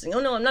 insisting,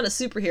 "Oh no, I'm not a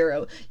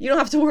superhero. You don't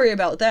have to worry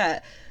about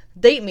that.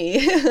 Date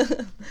me."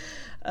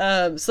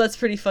 So that's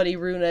pretty funny.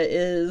 Runa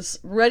is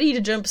ready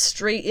to jump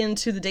straight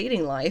into the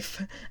dating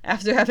life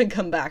after having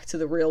come back to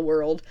the real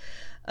world.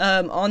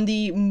 On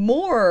the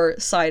Mor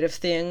side of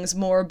things,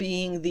 Mor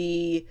being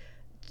the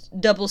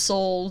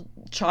double-souled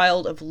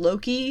child of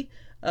Loki,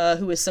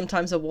 who is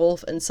sometimes a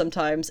wolf and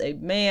sometimes a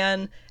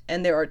man,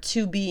 and there are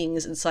 2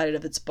 beings inside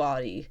of its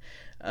body.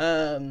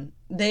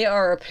 They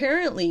are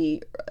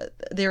apparently,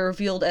 they're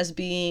revealed as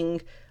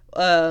being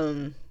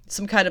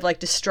some kind of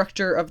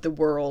destructor of the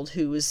world,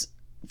 who is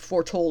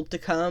foretold to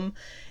come.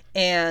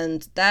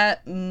 And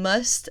that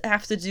must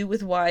have to do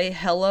with why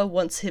Hela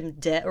wants him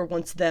dead, or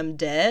wants them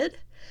dead.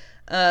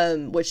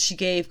 Which she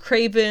gave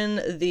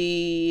Craven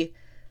the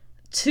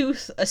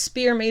tooth, a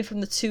spear made from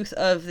the tooth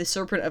of the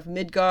serpent of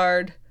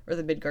Midgard, or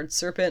the Midgard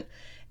serpent,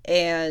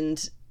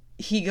 and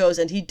he goes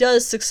and he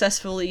does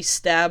successfully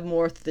stab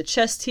Mor through the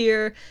chest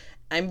here.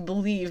 I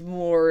believe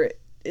Mor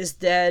is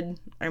dead.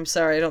 I'm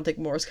sorry, I don't think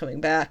Mor's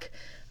coming back.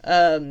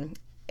 And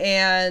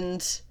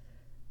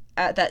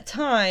at that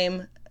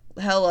time,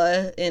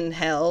 Hela in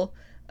Hell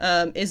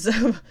is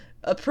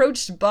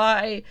approached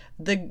by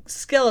the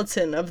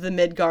skeleton of the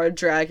Midgard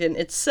dragon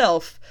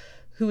itself,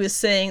 who is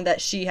saying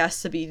that she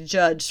has to be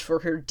judged for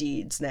her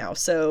deeds now.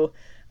 So,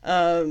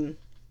 a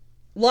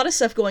lot of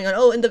stuff going on.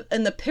 Oh,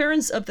 and the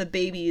parents of the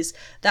babies,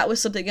 that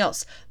was something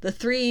else. The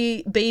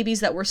 3 babies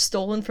that were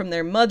stolen from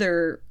their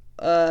mother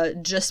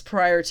just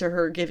prior to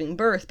her giving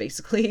birth,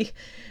 basically.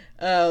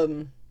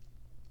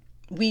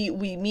 We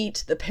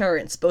meet the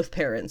parents, both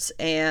parents,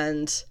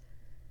 and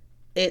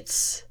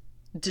it's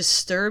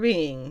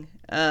disturbing,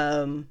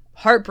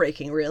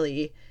 heartbreaking,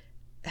 really,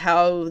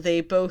 how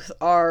they both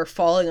are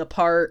falling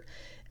apart,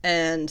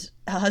 and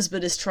a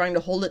husband is trying to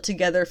hold it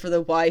together for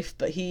the wife,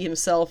 but he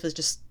himself is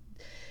just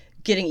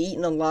getting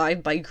eaten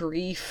alive by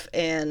grief,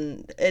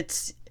 and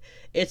it's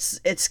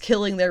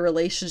killing their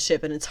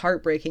relationship, and it's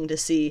heartbreaking to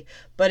see.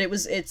 But it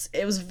was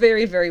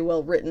very, very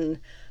well written,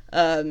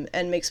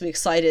 and makes me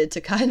excited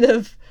to kind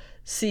of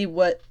see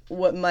what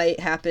might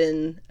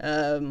happen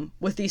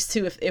with these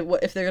two, if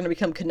they're going to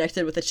become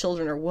connected with the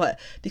children or what,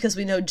 because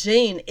we know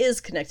Jane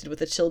is connected with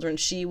the children.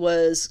 She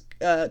was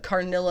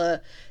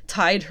Karnilla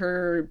tied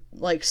her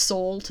like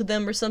soul to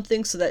them or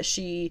something, so that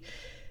she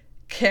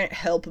can't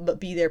help but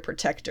be their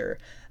protector.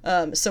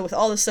 So with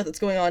all the stuff that's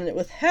going on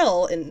with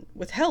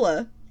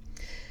Hela,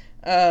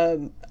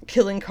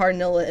 killing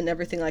Karnilla and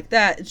everything like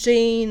that,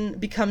 Jane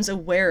becomes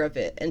aware of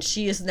it, and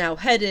she is now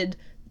headed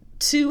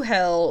to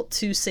Hell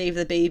to save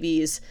the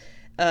babies,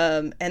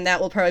 and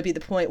that will probably be the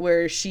point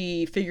where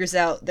she figures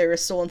out they were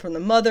stolen from the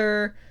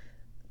mother.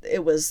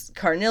 It was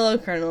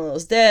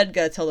Karnilla's dead,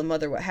 gotta tell the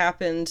mother what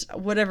happened.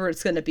 Whatever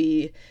it's gonna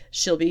be,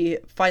 she'll be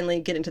finally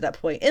getting to that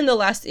point in the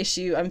last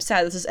issue. I'm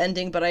sad this is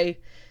ending, but I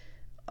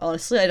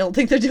don't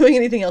think they're doing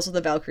anything else with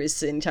the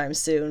Valkyries anytime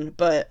soon,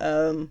 but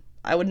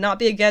I would not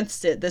be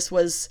against it. This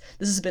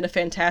has been a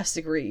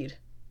fantastic read.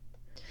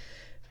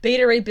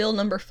 Beta Ray Bill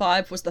number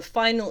 5 was the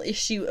final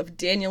issue of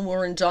Daniel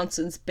Warren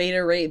Johnson's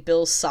Beta Ray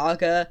Bill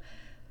saga.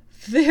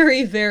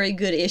 Very, very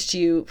good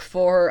issue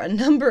for a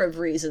number of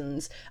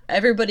reasons.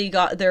 Everybody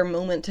got their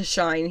moment to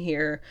shine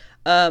here.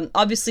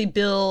 Obviously,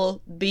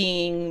 Bill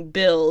being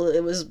Bill,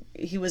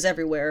 he was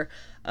everywhere.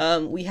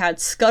 We had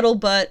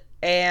Scuttlebutt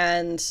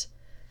and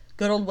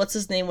good old what's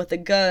his name with the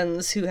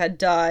guns who had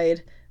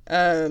died.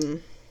 The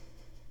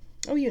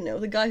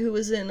guy who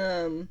was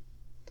in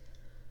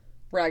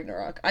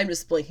Ragnarok. I'm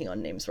just blanking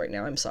on names right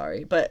now, I'm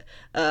sorry. But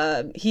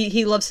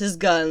he loves his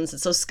guns,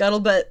 and so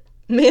Scuttlebutt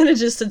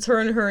manages to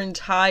turn her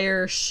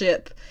entire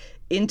ship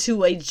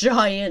into a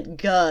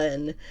giant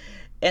gun,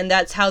 and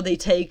that's how they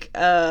take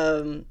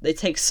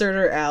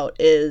Surtur out.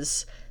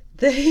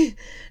 She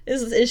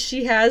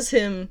has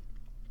him.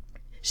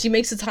 She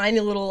makes a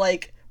tiny little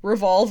like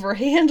revolver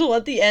handle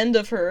at the end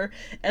of her,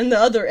 and the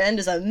other end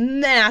is a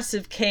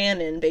massive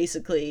cannon,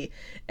 basically.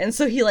 And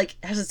so he like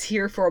has a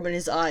tear form in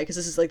his eye because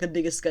this is like the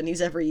biggest gun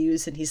he's ever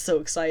used, and he's so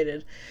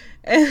excited.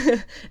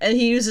 And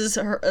he uses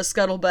a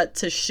Scuttlebutt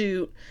to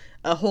shoot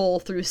a hole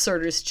through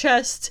Surtur's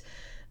chest.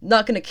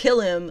 Not gonna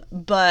kill him,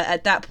 but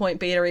at that point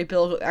Beta Ray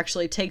Bill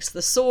actually takes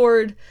the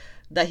sword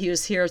that he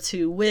was here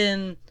to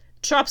win,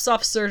 chops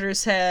off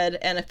Surtur's head,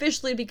 and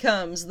officially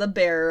becomes the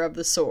bearer of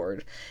the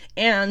sword.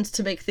 And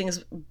to make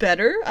things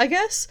better, I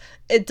guess,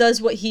 it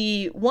does what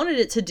he wanted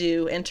it to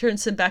do and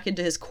turns him back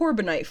into his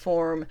Corbinite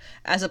form,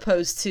 as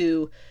opposed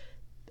to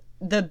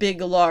the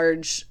big,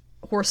 large,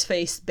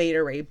 horse-faced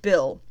Beta Ray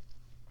Bill.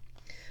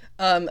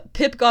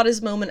 Pip got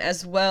his moment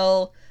as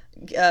well.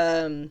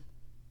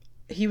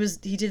 He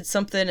did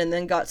something and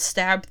then got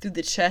stabbed through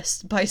the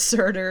chest by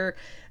Surtur.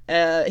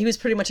 He was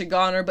pretty much a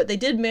goner, but they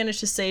did manage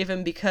to save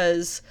him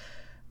because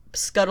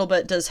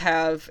Scuttlebutt does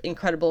have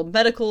incredible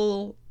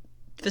medical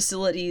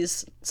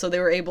facilities, so they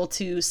were able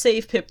to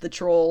save Pip the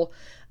Troll.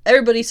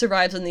 Everybody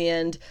survives in the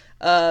end.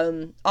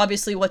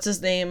 Obviously, what's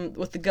his name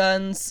with the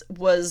guns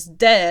was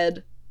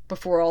dead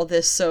before all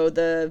this, so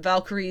the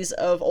Valkyries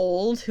of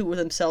old, who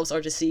themselves are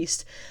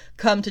deceased,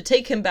 come to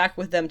take him back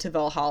with them to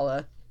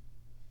Valhalla.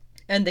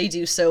 And they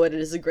do so, and it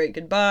is a great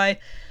goodbye.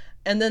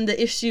 And then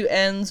the issue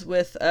ends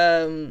with,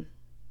 the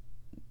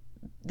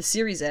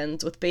series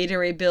ends with Beta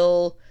Ray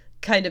Bill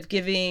kind of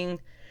giving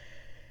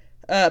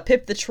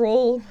Pip the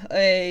Troll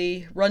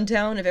a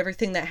rundown of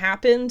everything that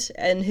happened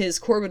in his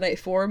Corbinite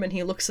form, and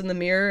he looks in the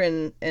mirror,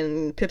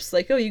 and Pip's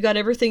like, oh, you got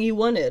everything you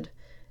wanted.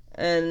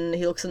 And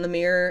he looks in the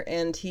mirror,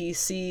 and he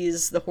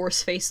sees the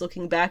horse face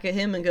looking back at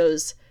him and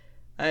goes,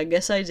 I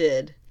guess I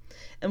did.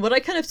 And what I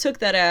kind of took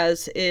that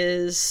as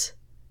is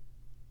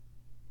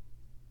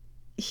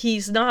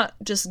he's not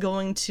just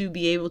going to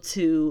be able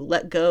to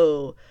let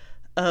go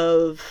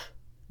of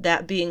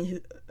that being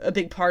a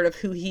big part of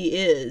who he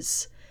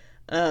is.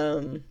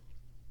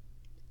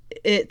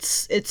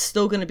 It's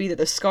still going to be that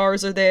the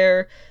scars are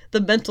there,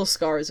 the mental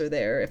scars are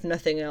there, if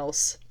nothing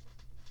else.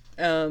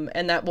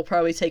 And that will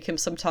probably take him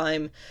some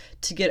time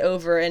to get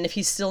over. And if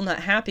he's still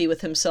not happy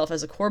with himself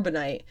as a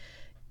Corbinite,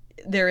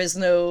 there is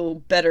no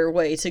better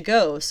way to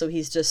go. So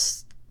he's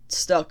just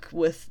stuck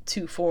with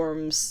two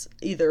forms,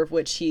 either of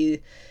which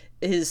he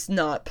is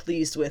not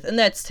pleased with, and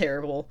that's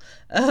terrible.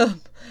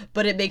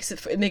 But it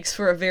makes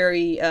for a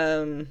very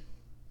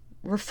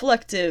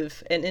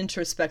reflective and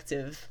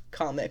introspective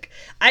comic.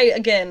 I,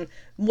 again,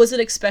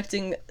 wasn't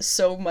expecting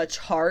so much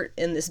heart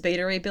in this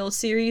Beta Ray Bill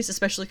series,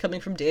 especially coming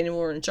from Daniel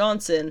Warren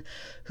Johnson,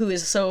 who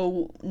is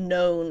so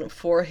known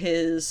for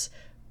his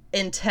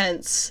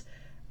intense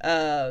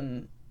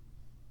heavy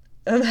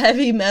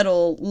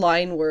metal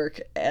line work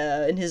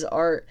in his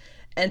art,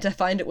 and to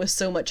find it with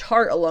so much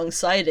heart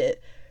alongside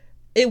it.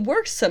 It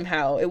worked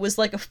somehow. It was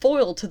like a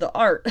foil to the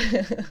art.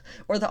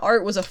 Or the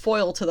art was a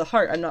foil to the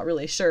heart. I'm not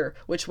really sure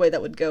which way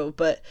that would go,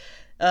 but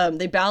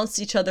they balanced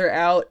each other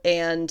out.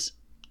 And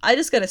I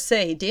just gotta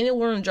say, Daniel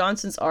Warren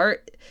Johnson's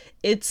art,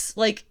 it's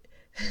like...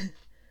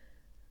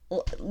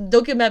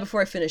 Don't get mad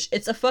before I finish.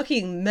 It's a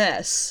fucking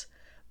mess,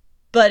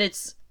 but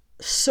it's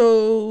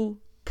so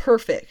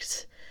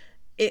perfect.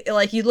 It,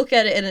 like, you look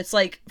at it and it's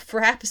like,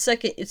 for half a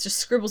second, it just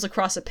scribbles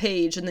across a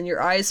page, and then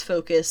your eyes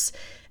focus,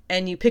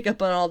 and you pick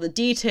up on all the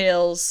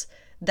details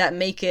that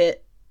make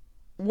it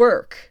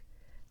work.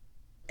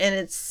 And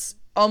it's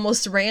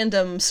almost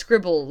random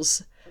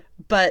scribbles,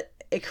 but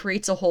it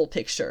creates a whole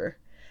picture.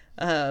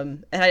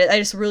 And I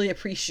just really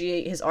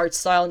appreciate his art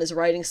style and his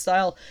writing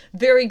style.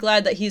 Very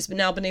glad that he's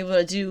now been able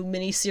to do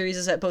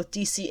mini-series at both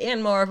DC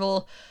and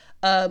Marvel.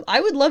 I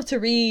would love to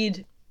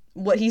read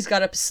what he's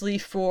got up his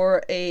sleeve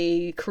for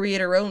a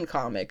creator-owned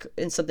comic,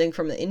 and something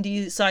from the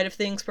indie side of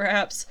things,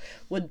 perhaps,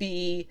 would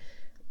be...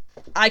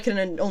 I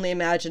can only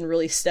imagine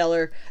really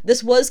stellar.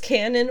 This was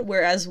canon,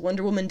 whereas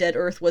Wonder Woman Dead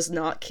Earth was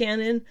not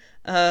canon.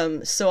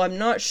 So I'm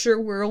not sure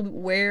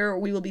where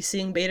we will be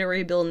seeing Beta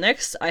Ray Bill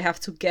next. I have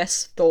to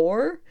guess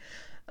Thor.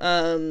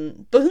 But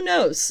who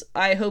knows?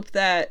 I hope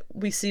that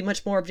we see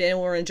much more of Daniel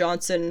Warren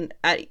Johnson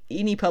at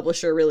any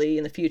publisher, really,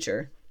 in the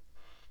future.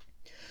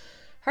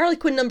 Harley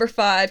Quinn number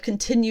 5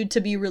 continued to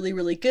be really,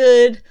 really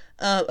good.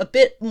 A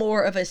bit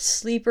more of a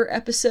sleeper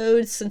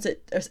episode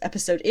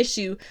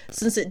issue,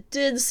 since it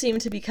did seem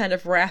to be kind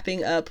of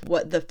wrapping up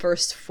what the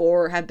first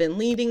 4 have been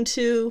leading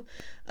to.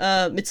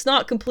 It's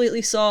not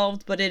completely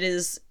solved, but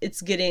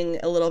it's getting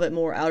a little bit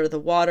more out of the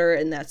water,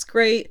 and that's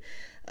great.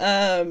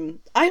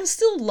 I'm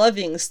still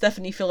loving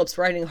Stephanie Phillips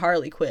writing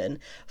Harley Quinn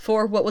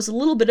for what was a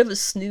little bit of a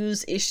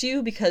snooze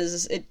issue,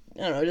 because it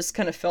just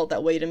kind of felt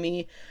that way to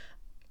me.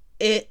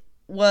 It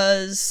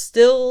was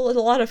still a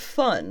lot of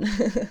fun.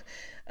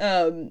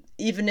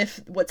 Even if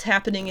what's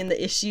happening in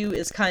the issue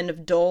is kind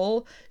of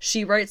dull,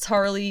 she writes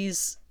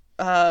Harley's,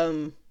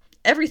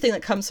 everything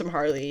that comes from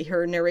Harley,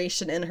 her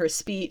narration and her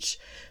speech,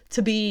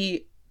 to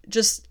be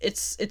just,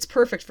 it's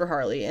perfect for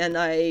Harley, and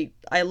I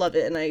love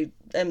it, and I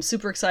am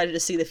super excited to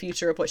see the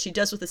future of what she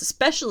does with this,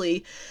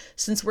 especially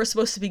since we're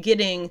supposed to be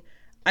getting,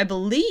 I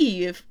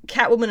believe,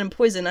 Catwoman and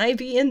Poison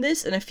Ivy in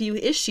this in a few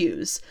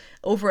issues.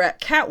 Over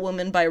at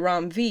Catwoman by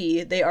Ram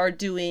V, they are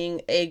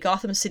doing a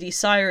Gotham City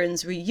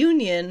Sirens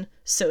reunion,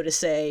 so to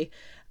say,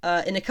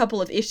 in a couple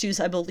of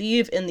issues, I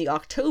believe in the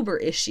October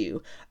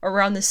issue.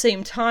 Around the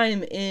same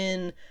time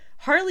in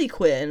Harley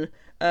Quinn,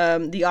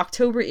 the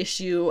October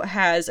issue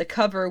has a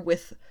cover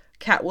with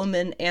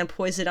Catwoman and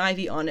Poison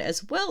Ivy on it,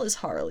 as well as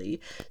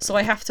Harley. So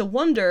I have to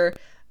wonder,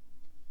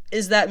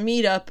 is that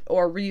meetup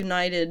or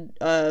reunited,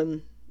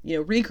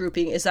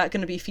 regrouping, is that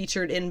going to be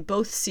featured in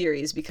both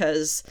series,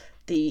 because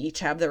they each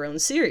have their own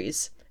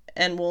series?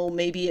 And will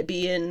maybe it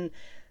be in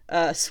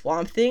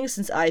Swamp Thing,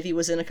 since Ivy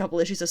was in a couple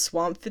issues of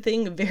Swamp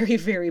Thing very,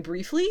 very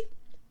briefly?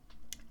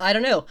 I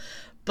don't know.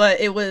 But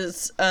it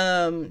was,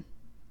 I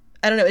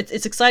don't know,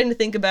 it's exciting to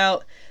think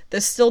about.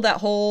 There's still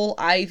that whole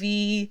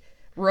Ivy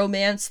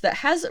romance that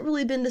hasn't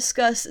really been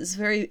discussed.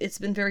 It's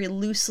been very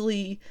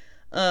loosely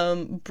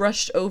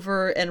brushed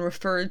over and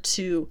referred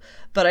to,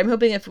 but I'm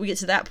hoping if we get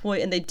to that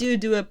point and they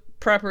do a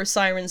proper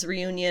Sirens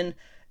reunion,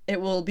 it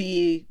will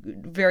be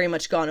very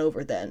much gone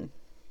over then.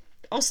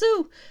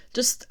 Also,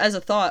 just as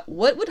a thought,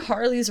 what would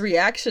Harley's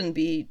reaction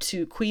be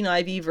to Queen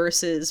Ivy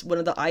versus one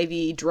of the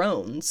Ivy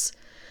drones?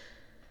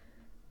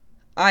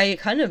 I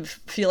kind of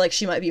feel like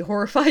she might be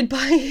horrified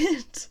by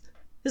it.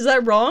 Is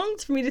that wrong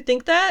for me to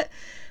think that?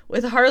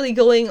 With Harley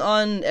going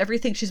on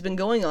everything she's been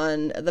going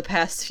on the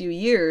past few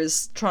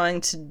years, trying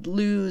to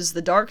lose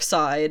the dark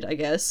side, I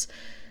guess,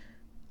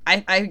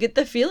 I get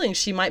the feeling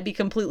she might be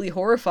completely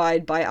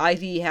horrified by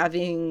Ivy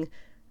having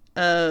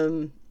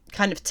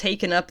kind of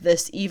taken up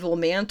this evil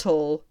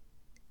mantle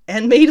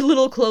and made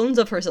little clones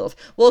of herself.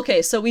 Well,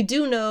 okay, so we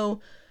do know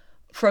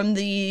from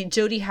the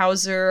Jody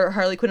Houser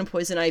Harley Quinn and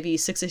Poison Ivy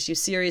 6-issue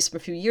series from a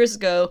few years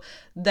ago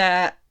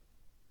that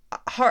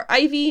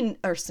Harley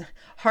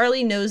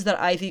knows that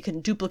Ivy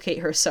can duplicate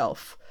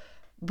herself,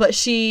 but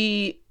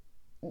she,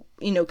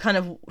 kind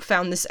of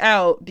found this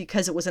out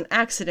because it was an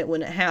accident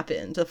when it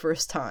happened the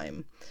first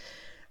time.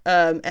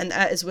 And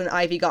that is when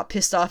Ivy got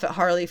pissed off at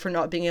Harley for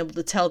not being able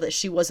to tell that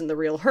she wasn't the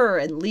real her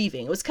and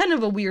leaving. It was kind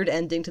of a weird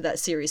ending to that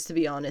series, to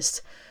be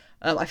honest.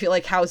 I feel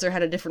like Hauser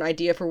had a different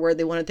idea for where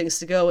they wanted things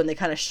to go, and they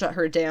kind of shut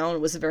her down.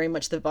 It was very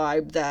much the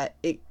vibe that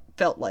it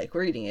felt like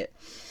reading it.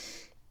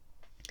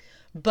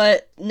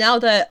 But now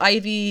that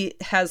Ivy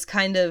has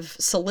kind of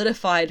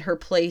solidified her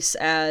place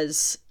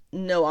as,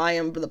 no, I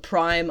am the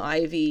prime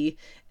Ivy,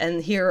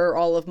 and here are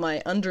all of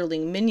my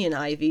underling minion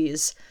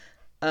Ivies,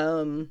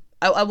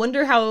 I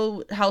wonder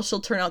how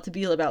she'll turn out to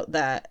be about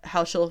that,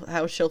 how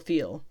she'll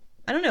feel.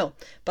 I don't know,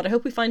 but I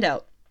hope we find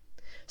out.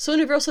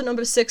 Sonya Versal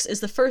number 6 is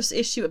the first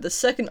issue of the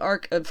second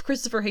arc of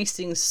Christopher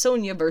Hastings'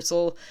 Sonya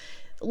Versal.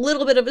 A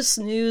little bit of a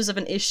snooze of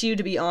an issue,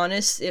 to be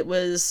honest. It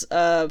was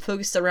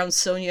focused around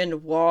Sonya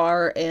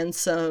Noir and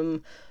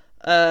some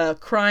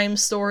crime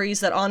stories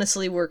that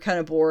honestly were kind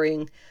of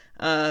boring.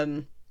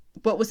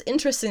 What was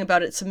interesting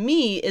about it to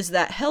me is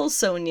that Hell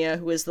Sonya,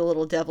 who is the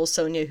little devil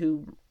Sonya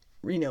who,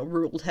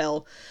 ruled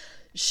Hell,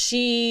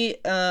 she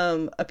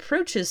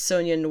approaches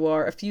Sonya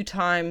Noir a few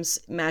times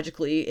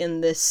magically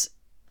in this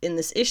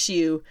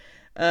issue,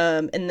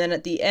 and then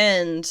at the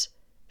end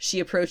she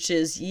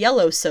approaches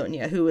Yellow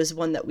Sonya, who is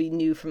one that we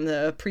knew from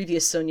the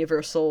previous Sonya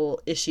Versal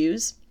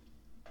issues,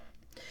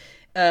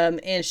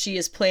 and she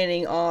is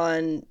planning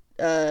on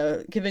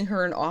giving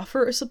her an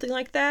offer or something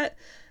like that.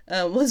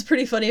 What's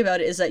pretty funny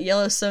about it is that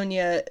Yellow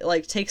Sonya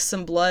takes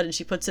some blood and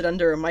she puts it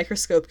under a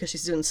microscope because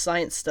she's doing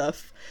science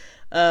stuff.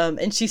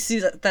 And she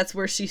sees that's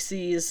where she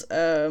sees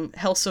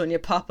Hell Sonya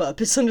pop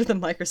up. It's under the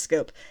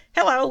microscope.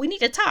 Hello, we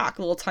need to talk,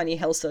 little tiny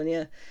Hell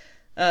Sonya.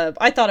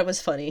 I thought it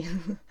was funny.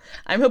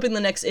 I'm hoping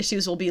the next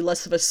issues will be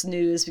less of a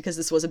snooze because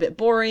this was a bit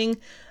boring.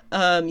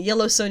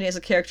 Yellow Sonya as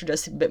a character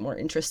does seem a bit more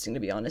interesting, to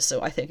be honest,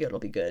 so I think it'll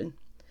be good.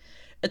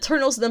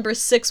 Eternals number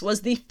 6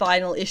 was the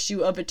final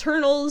issue of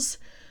Eternals.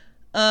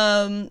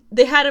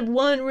 They had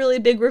one really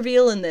big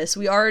reveal in this.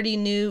 We already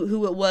knew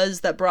who it was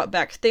that brought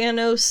back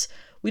Thanos.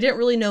 We didn't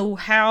really know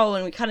how,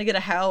 and we kind of get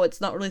a how.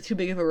 It's not really too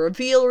big of a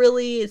reveal,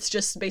 really. It's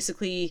just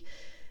basically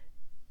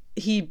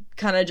he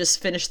kind of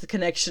just finished the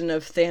connection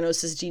of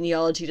Thanos'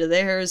 genealogy to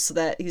theirs so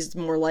that he's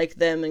more like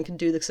them and can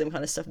do the same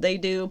kind of stuff they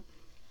do.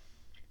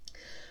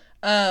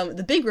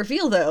 The big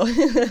reveal, though,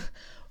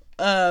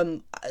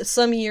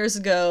 some years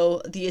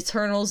ago, the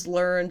Eternals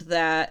learned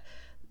that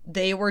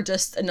they were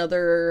just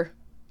another,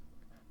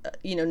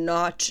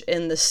 notch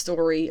in the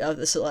story of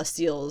the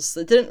Celestials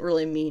that didn't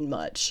really mean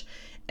much.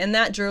 And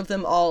that drove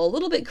them all a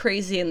little bit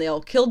crazy, and they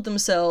all killed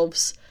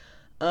themselves.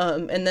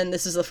 And then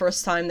this is the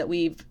first time that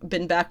we've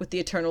been back with the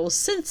Eternals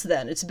since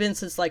then. It's been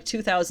since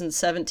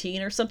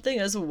 2017 or something.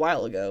 It was a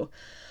while ago.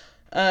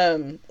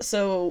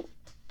 So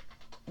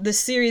the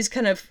series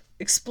kind of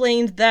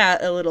explained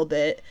that a little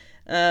bit.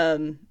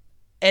 And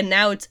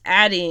now it's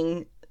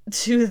adding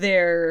to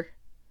their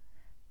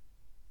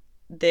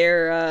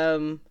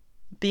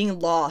being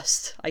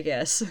lost, I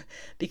guess,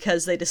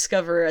 because they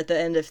discover at the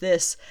end of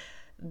this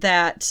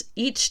that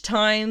each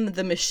time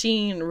the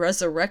machine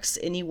resurrects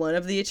any one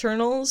of the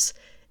Eternals,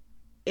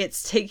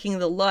 it's taking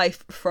the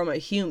life from a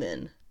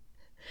human.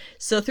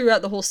 So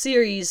throughout the whole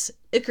series,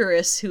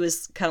 Icarus, who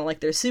is kind of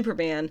like their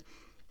Superman,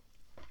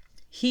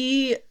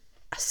 he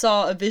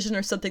saw a vision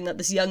or something that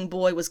this young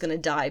boy was going to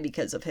die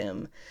because of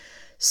him.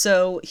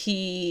 So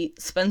he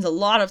spends a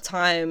lot of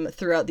time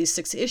throughout these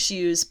 6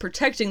 issues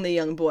protecting the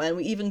young boy, and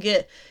we even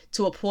get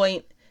to a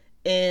point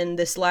in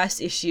this last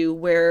issue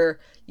where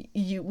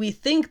we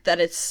think that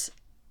it's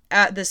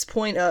at this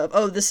point of,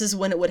 oh, this is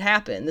when it would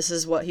happen. This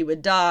is what he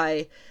would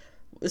die.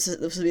 This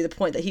would be the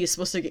point that he's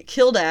supposed to get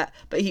killed at,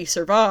 but he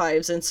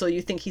survives, and so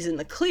you think he's in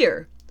the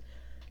clear.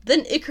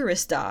 Then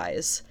Icarus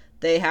dies.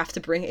 They have to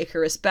bring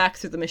Icarus back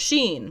through the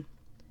machine.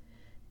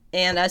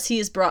 And as he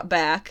is brought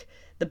back,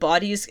 the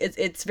body is,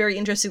 it's very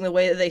interesting the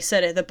way that they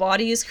said it. The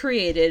body is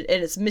created,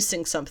 and it's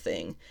missing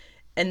something.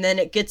 And then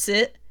it gets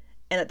it,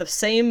 and at the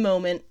same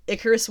moment,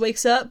 Icarus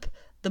wakes up,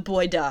 the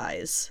boy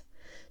dies.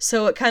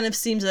 So it kind of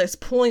seems like it's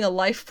pulling a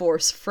life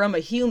force from a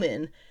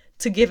human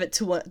to give it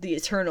to the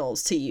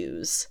Eternals to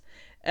use.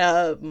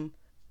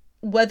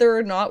 Whether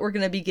or not we're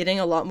going to be getting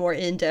a lot more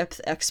in-depth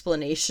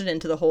explanation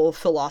into the whole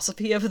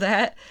philosophy of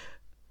that,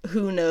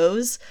 who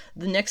knows?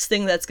 The next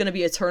thing that's going to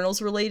be Eternals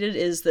related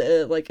is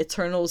the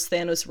Eternals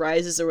Thanos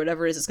Rises or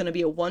whatever it is. It's going to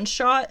be a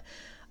one-shot,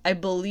 I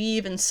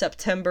believe, in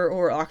September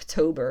or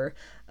October.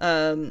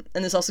 And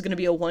there's also going to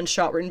be a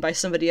one-shot written by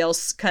somebody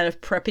else kind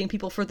of prepping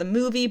people for the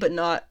movie, but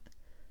not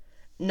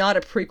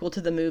a prequel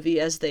to the movie,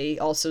 as they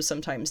also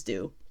sometimes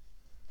do.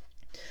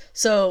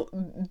 So,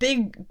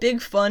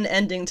 big fun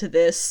ending to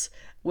this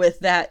with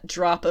that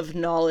drop of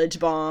knowledge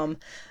bomb.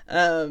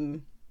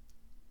 I'm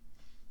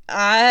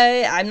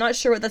not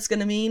sure what that's going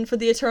to mean for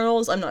the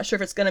Eternals. I'm not sure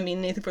if it's going to mean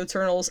anything for the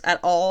Eternals at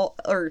all,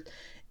 or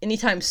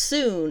anytime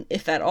soon,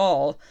 if at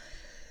all.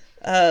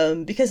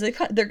 because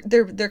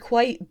they're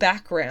quite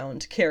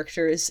background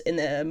characters in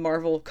the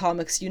Marvel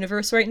Comics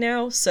universe right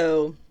now.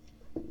 So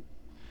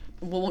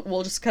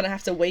we'll just kind of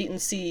have to wait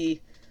and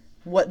see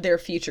what their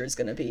future is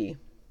going to be.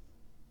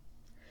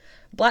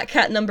 Black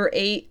Cat number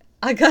 8,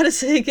 I gotta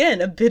say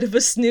again, a bit of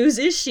a snooze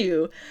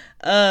issue.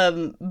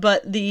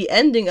 But the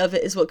ending of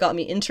it is what got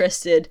me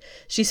interested.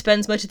 She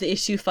spends much of the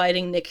issue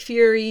fighting Nick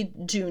Fury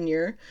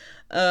Jr.,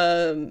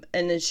 and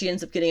then she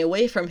ends up getting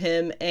away from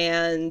him,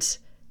 and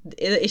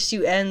the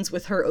issue ends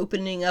with her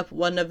opening up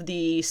one of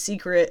the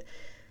secret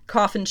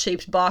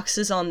coffin-shaped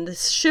boxes on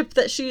this ship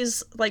that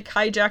she's, like,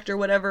 hijacked or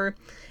whatever,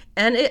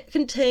 and it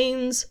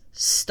contains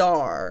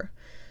Star.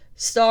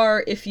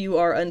 Star, if you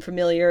are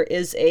unfamiliar,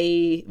 is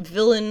a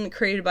villain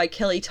created by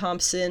Kelly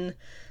Thompson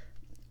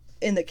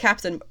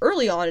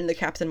early on in the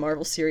Captain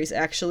Marvel series,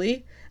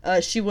 actually.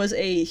 She was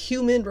a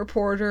human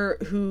reporter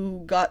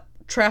who got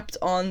trapped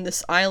on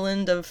this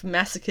island of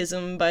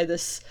masochism by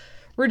this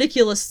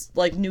ridiculous,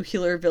 like,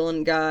 nuclear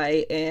villain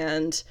guy,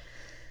 and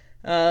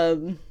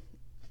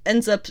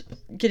ends up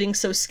getting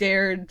so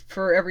scared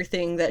for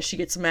everything that she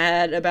gets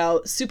mad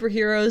about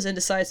superheroes and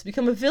decides to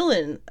become a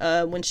villain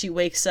when she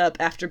wakes up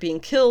after being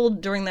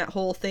killed during that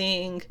whole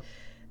thing.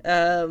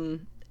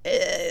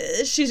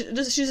 She's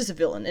just a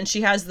villain, and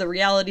she has the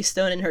reality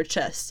stone in her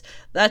chest.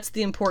 That's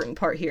the important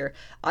part here.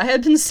 I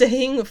have been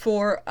saying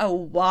for a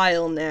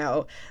while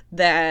now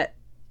that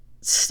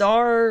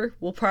Star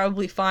will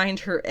probably find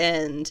her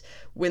end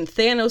when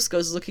Thanos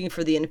goes looking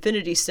for the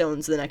Infinity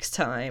Stones the next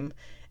time,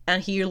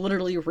 and he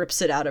literally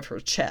rips it out of her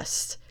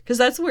chest. Because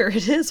that's where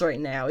it is right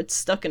now. It's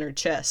stuck in her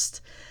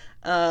chest.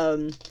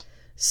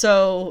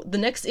 So the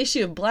next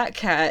issue of Black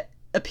Cat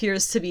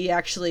appears to be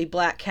actually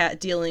Black Cat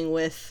dealing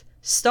with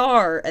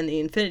Star and the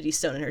Infinity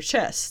Stone in her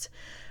chest.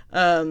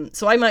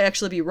 So I might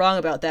actually be wrong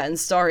about that, and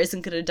Star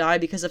isn't going to die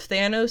because of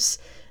Thanos.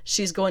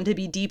 She's going to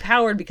be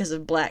depowered because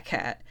of Black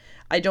Cat.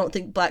 I don't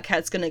think Black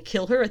Cat's going to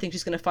kill her. I think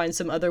she's going to find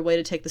some other way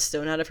to take the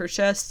stone out of her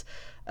chest.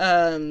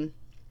 But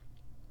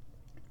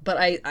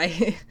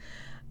I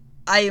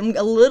am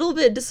a little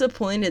bit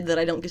disappointed that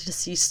I don't get to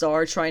see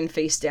Star try and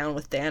face down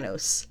with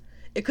Thanos.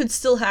 It could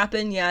still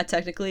happen, yeah,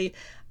 technically.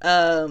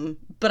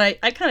 But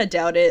I kind of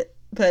doubt it.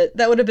 But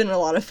that would have been a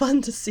lot of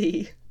fun to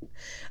see.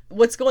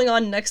 What's going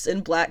on next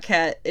in Black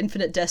Cat,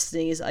 Infinite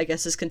Destinies, I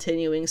guess, is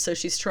continuing. So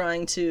she's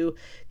trying to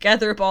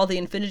gather up all the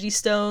Infinity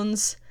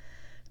Stones.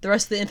 The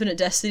rest of the Infinite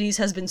Destinies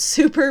has been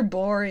super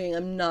boring,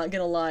 I'm not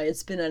gonna lie.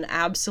 It's been an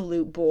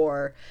absolute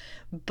bore.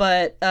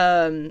 But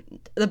the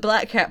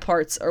Black Cat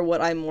parts are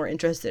what I'm more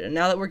interested in.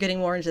 Now that we're getting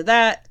more into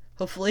that,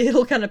 hopefully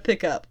it'll kind of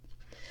pick up.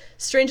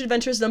 Strange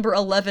Adventures number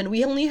 11.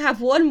 We only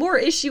have one more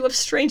issue of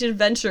Strange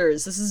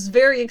Adventures. This is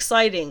very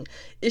exciting.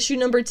 Issue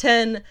number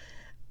 10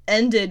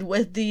 ended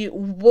with the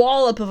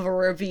wallop of a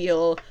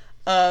reveal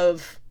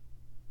of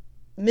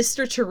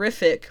Mr.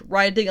 Terrific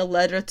writing a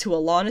letter to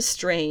Alana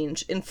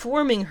Strange,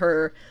 informing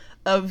her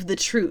of the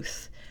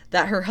truth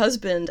that her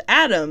husband,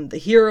 Adam, the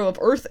hero of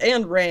Earth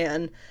and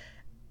Rann,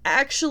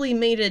 actually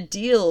made a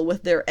deal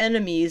with their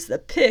enemies, the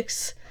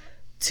Picts,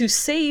 to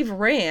save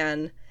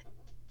Rann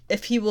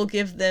if he will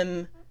give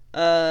them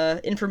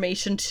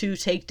information to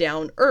take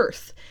down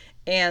Earth.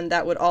 And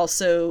that would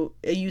also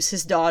use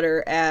his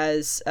daughter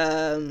as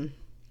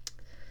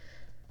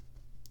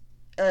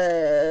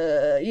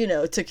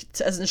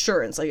as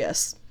insurance, I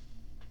guess.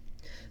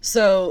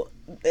 So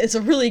it's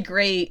a really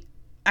great,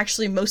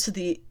 actually most of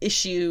the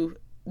issue,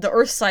 the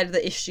Earth side of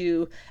the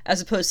issue,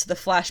 as opposed to the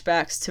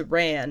flashbacks to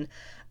Rann,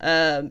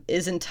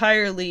 is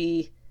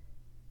entirely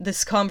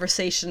this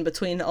conversation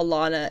between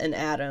Alana and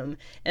Adam,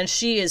 and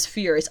she is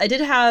furious. I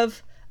did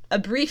have a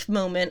brief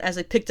moment as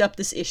I picked up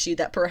this issue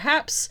that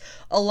perhaps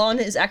Alana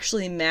is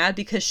actually mad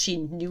because she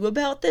knew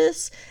about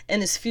this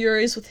and is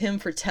furious with him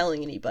for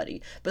telling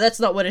anybody. But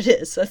that's not what it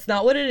is. That's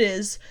not what it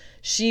is.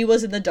 She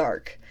was in the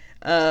dark.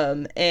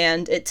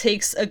 And it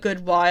takes a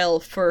good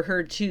while for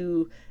her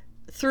to,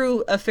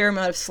 through a fair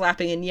amount of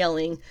slapping and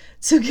yelling,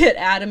 to get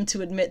Adam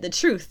to admit the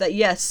truth that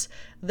yes,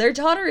 their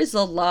daughter is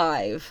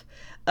alive.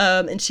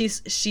 And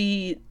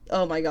she,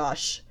 oh my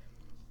gosh.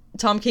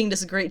 Tom King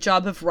does a great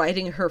job of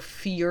writing her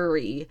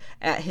fury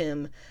at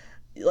him.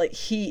 Like,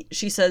 she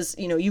says,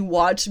 you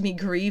watched me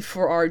grieve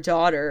for our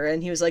daughter.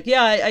 And he was like,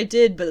 yeah, I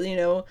did, but,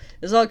 it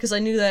was all because I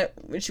knew that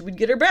she would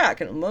get her back,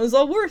 and it was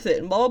all worth it,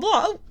 and blah, blah,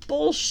 blah. Oh,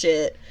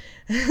 bullshit.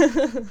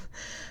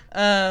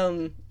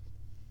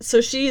 So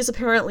she is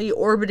apparently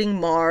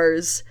orbiting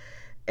Mars,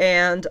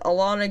 and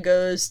Alana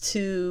goes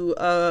to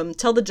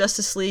tell the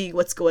Justice League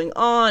what's going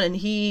on, and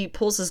he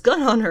pulls his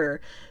gun on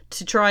her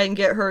to try and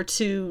get her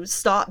to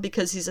stop,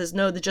 because he says,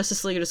 no, the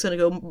Justice League are just going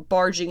to go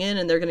barging in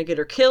and they're going to get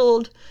her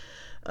killed.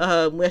 We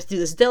have to do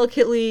this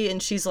delicately.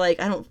 And she's like,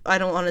 I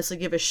don't honestly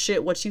give a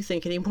shit what you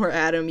think anymore,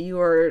 Adam.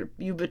 You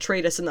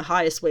betrayed us in the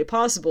highest way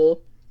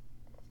possible.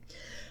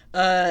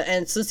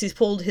 And since he's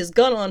pulled his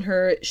gun on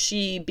her,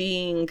 she,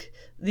 being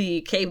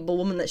the capable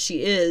woman that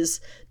she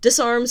is,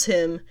 disarms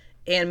him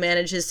and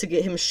manages to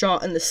get him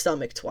shot in the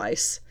stomach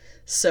twice.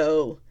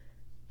 So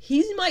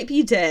he might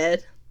be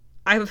dead.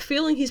 I have a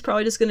feeling he's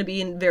probably just going to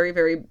be in very,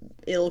 very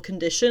ill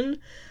condition.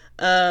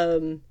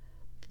 But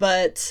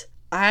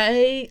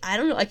I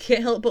don't know. I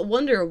can't help but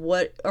wonder,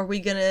 what are we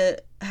going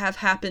to have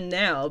happen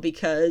now?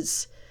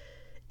 Because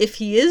if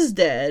he is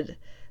dead,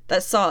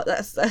 that's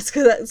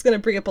going to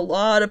bring up a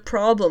lot of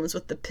problems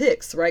with the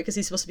Picts, right? Because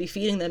he's supposed to be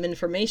feeding them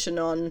information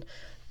on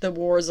the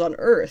wars on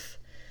Earth.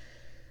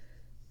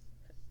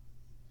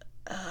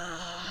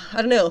 I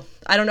don't know.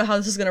 I don't know how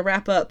this is going to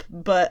wrap up,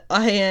 but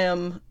I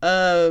am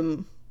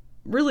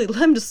really,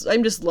 I'm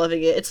just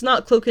loving it. It's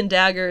not Cloak and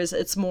Daggers.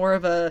 It's more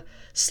of a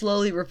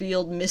slowly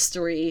revealed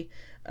mystery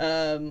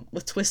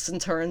with twists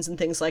and turns and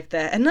things like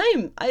that. And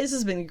this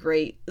has been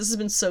great. This has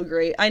been so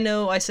great. I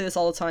know I say this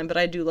all the time, but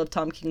I do love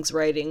Tom King's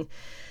writing.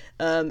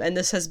 And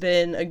this has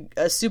been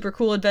a super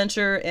cool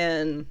adventure,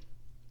 and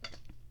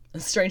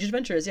Strange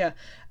Adventures, yeah.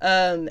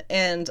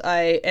 And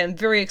I am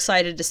very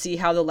excited to see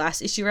how the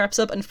last issue wraps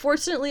up.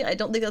 Unfortunately, I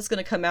don't think that's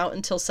going to come out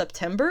until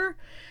September.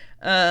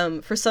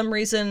 For some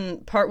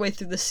reason, partway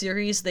through the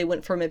series, they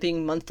went from it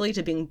being monthly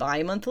to being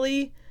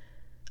bi-monthly.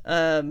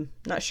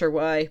 Not sure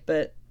why,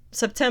 but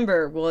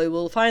September, we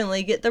will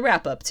finally get the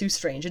wrap-up to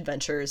Strange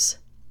Adventures.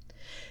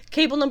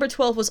 Cable number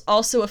 12 was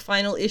also a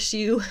final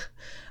issue.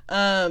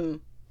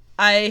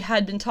 I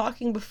had been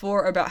talking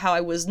before about how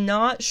I was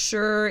not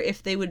sure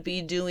if they would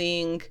be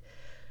doing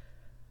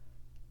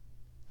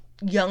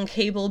young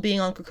Cable being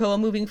on Krakoa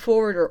moving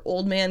forward, or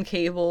old man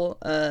Cable.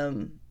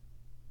 What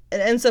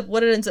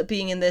it ends up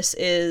being in this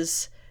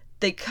is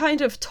they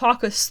kind of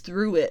talk us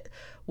through it,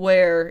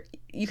 where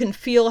you can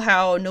feel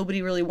how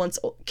nobody really wants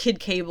Kid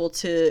Cable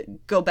to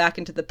go back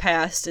into the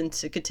past and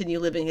to continue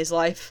living his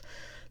life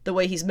the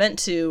way he's meant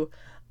to.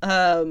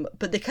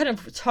 But they kind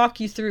of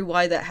talk you through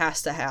why that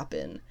has to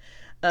happen.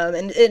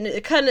 And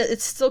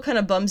it still kind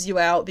of bums you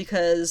out,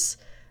 because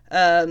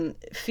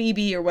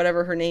Phoebe, or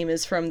whatever her name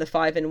is from the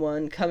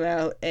 5-in-1, come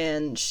out,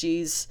 and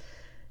she's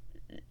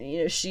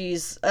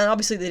and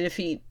obviously they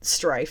defeat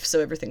Strife,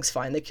 so everything's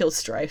fine. They kill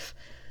Strife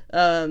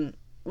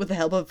with the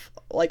help of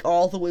like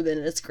all the women,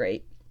 and it's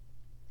great.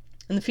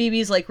 And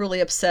Phoebe's like really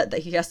upset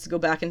that he has to go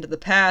back into the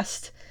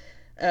past,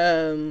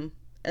 and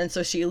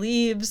so she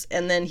leaves,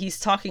 and then he's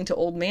talking to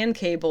Old Man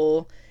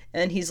Cable.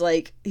 And he's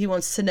like, he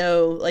wants to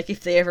know, like, if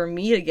they ever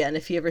meet again,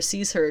 if he ever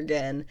sees her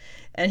again.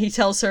 And he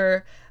tells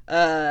her,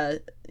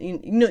 you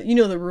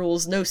know the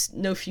rules,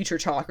 no future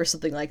talk, or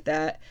something like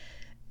that.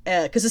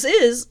 Because this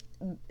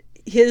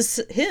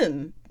is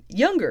him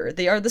younger.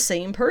 They are the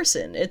same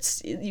person.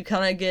 You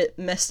kind of get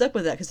messed up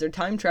with that because they're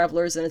time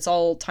travelers and it's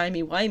all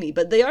timey-wimey,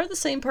 but they are the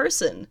same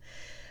person.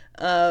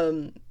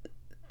 And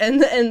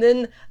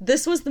then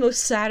this was the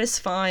most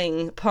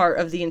satisfying part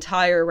of the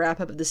entire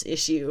wrap-up of this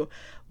issue,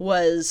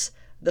 was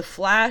the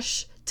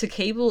flash to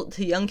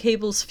young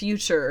Cable's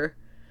future,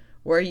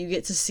 where you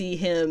get to see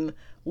him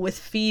with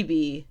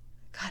Phoebe.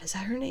 God, is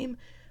that her name?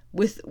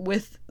 With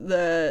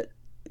whichever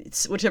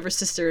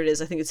sister it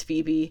is, I think it's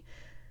Phoebe,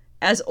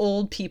 as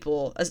old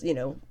people, as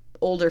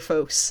older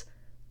folks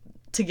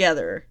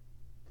together,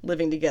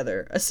 living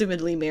together,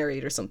 assumedly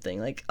married or something.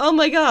 Like, oh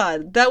my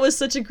god, that was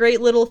such a great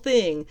little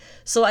thing.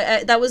 So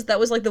that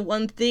was like the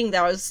one thing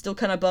that I was still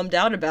kind of bummed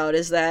out about,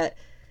 is that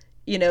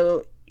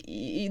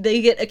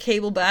they get a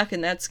Cable back,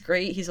 and that's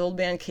great. He's Old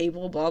Man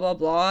Cable, blah blah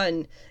blah,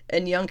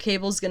 and young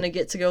Cable's gonna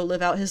get to go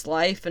live out his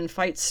life and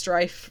fight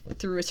Strife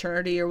through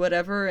eternity or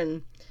whatever.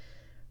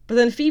 But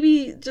then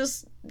Phoebe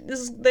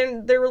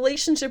their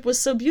relationship was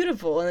so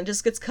beautiful, and it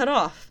just gets cut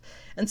off.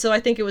 And so I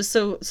think it was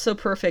so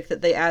perfect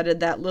that they added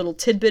that little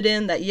tidbit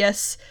in, that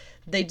yes,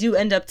 they do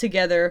end up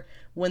together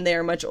when they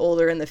are much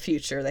older in the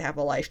future. They have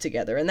a life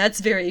together, and that's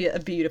a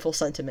beautiful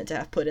sentiment to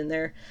have put in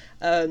there.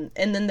 And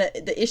then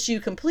the issue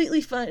completely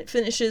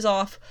finishes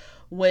off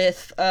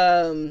with,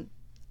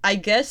 I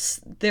guess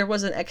there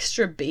was an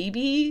extra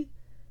baby.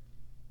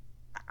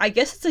 I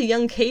guess it's a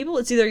young Cable.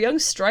 It's either a young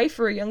Strife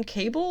or a young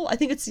Cable. I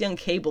think it's a young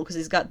Cable, because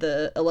he's got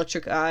the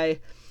electric eye,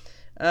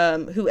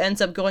 who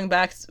ends up going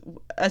back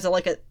as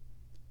a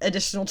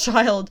additional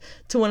child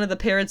to one of the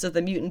parents of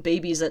the mutant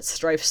babies that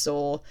Strife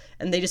stole,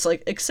 and they just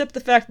accept the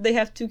fact that they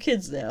have 2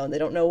 kids now, and they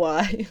don't know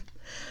why.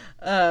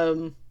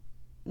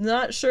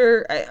 Not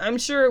sure. I'm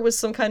sure it was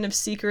some kind of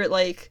secret,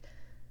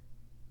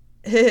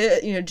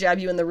 jab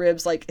you in the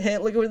ribs, hey,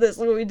 look at this,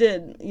 look what we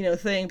did,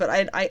 thing.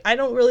 But I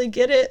don't really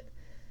get it.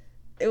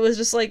 It was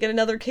just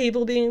another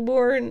Cable being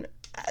born.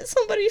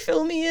 Somebody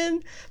fill me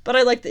in. But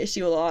I like the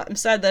issue a lot. I'm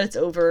sad that it's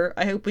over.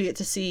 I hope we get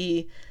to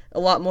see a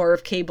lot more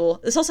of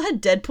Cable. This also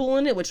had Deadpool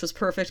in it, which was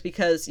perfect,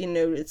 because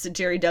it's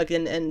Jerry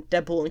Duggan and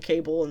Deadpool and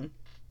Cable, and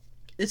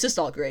it's just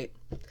all great.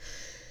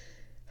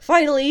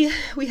 Finally,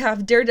 we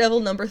have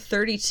Daredevil number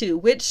 32,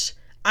 which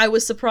I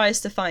was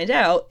surprised to find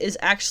out is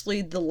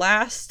actually the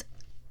last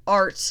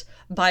art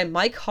by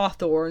Mike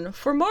Hawthorne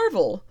for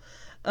Marvel.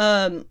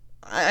 I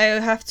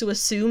have to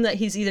assume that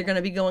he's either going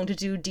to be going to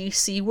do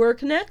DC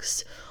work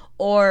next,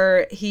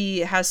 or he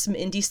has some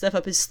indie stuff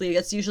up his sleeve.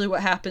 That's usually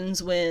what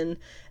happens when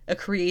a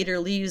creator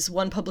leaves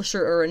one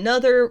publisher or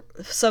another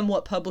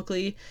somewhat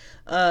publicly,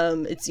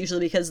 it's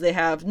usually because they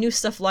have new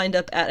stuff lined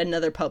up at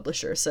another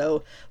publisher.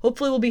 So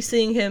hopefully we'll be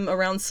seeing him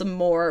around some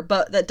more,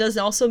 but that does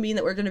also mean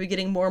that we're going to be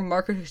getting more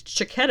Marco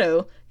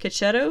Checchetto,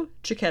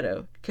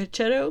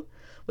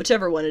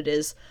 whichever one it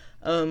is.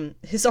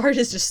 His art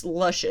is just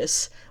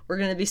luscious. We're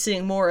going to be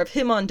seeing more of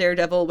him on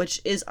Daredevil,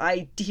 which is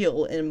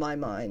ideal in my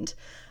mind.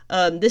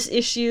 This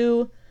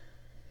issue,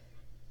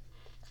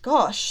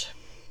 gosh,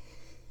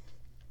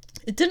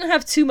 it didn't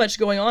have too much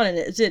going on in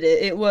it, did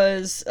it?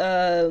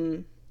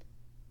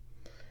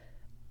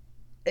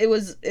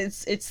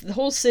 It's the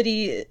whole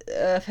city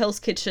of Hell's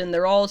Kitchen.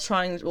 They're all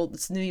trying, well,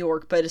 it's New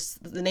York, but it's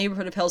the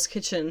neighborhood of Hell's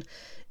Kitchen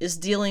is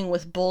dealing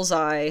with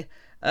Bullseye,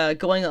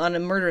 going on a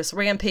murderous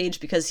rampage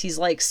because he's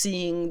like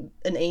seeing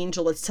an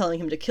angel that's telling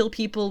him to kill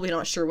people. We're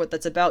not sure what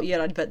that's about yet.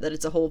 I'd bet that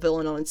it's a whole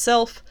villain on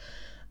itself.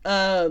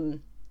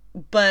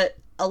 But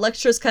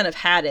Elektra's kind of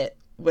had it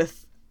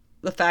with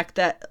the fact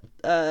that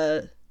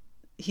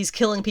he's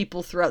killing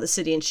people throughout the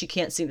city and she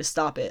can't seem to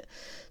stop it.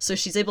 So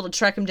she's able to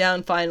track him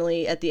down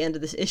finally at the end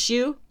of this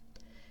issue.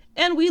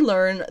 And we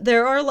learn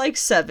there are like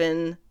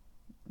 7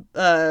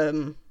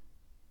 of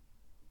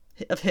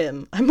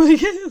him. I'm like,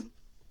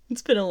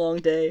 it's been a long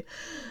day.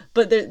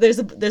 But there's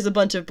a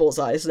bunch of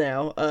Bullseyes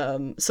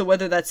now. So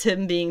whether that's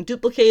him being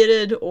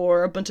duplicated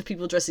or a bunch of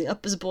people dressing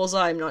up as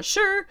Bullseye, I'm not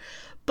sure.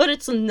 But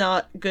it's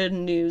not good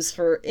news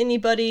for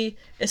anybody,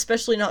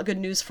 especially not good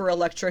news for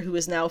Elektra, who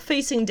is now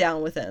facing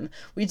down with him.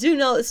 We do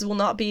know this will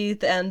not be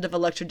the end of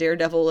Elektra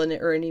Daredevil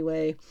or any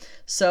way.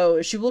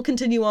 So she will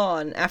continue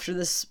on after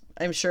this,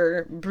 I'm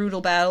sure, brutal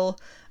battle.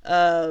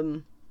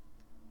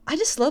 I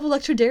just love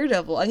Elektra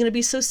Daredevil. I'm going to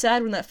be so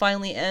sad when that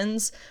finally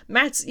ends.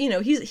 Matt's,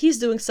 he's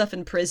doing stuff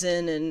in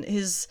prison, and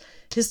his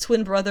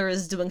twin brother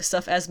is doing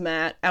stuff as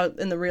Matt out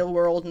in the real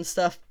world and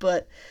stuff,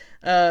 but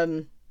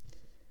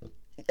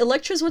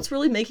Elektra's what's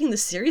really making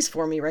this series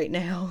for me right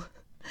now.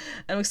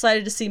 I'm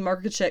excited to see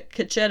Marco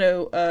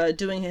Checchetto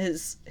doing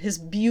his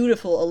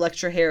beautiful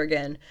Elektra hair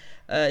again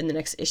in the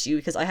next issue,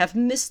 because I have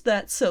missed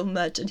that so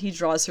much, and he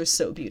draws her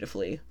so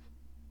beautifully.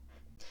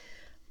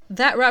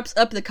 That wraps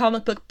up the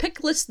comic book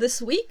pick list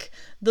this week.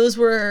 Those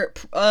were,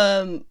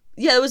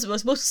 it was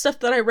most of the stuff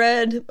that I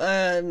read.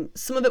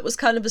 Some of it was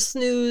kind of a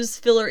snooze,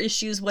 filler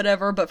issues,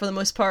 whatever, but for the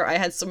most part, I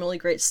had some really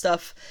great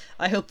stuff.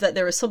 I hope that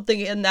there was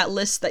something in that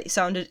list that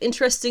sounded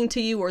interesting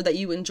to you or that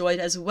you enjoyed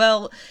as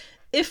well.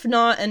 If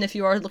not, and if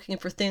you are looking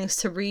for things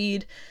to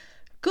read,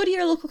 go to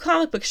your local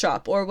comic book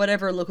shop or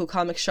whatever local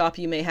comic shop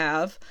you may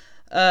have.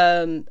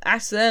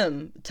 Ask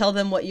them, tell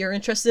them what you're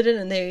interested in,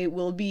 and they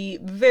will be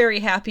very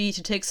happy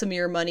to take some of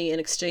your money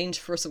in exchange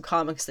for some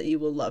comics that you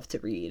will love to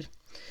read.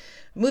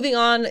 Moving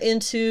on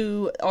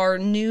into our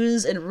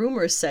news and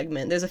rumors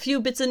segment. There's a few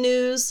bits of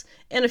news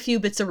and a few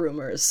bits of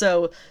rumors.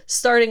 So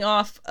starting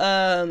off,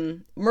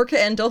 Mirka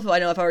Andolfo, I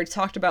know I've already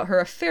talked about her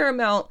a fair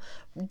amount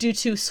due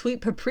to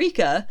Sweet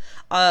Paprika.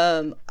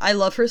 I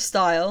love her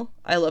style.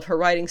 I love her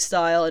writing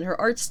style and her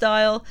art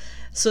style.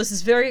 So this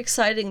is very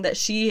exciting that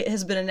she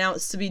has been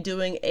announced to be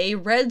doing a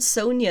Red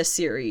Sonja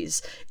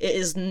series. It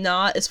is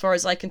not, as far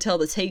as I can tell,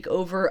 the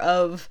takeover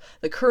of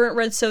the current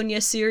Red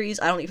Sonja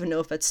series. I don't even know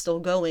if that's still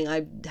going.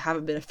 I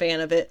haven't been a fan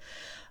of it.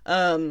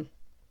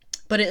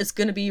 But it is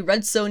going to be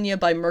Red Sonja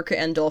by Mirka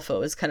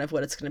Andolfo is kind of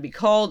what it's going to be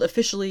called.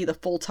 Officially, the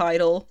full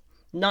title.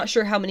 Not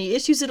sure how many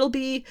issues it'll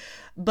be,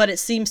 but it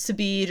seems to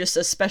be just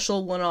a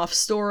special one-off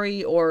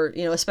story, or,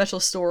 a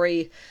special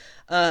story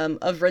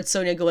of Red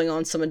Sonja going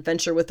on some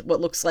adventure with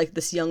what looks like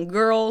this young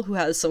girl who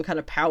has some kind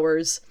of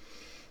powers.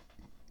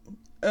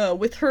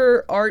 With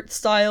her art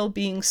style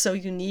being so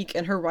unique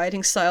and her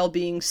writing style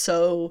being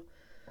so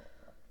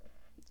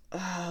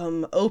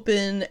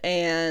open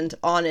and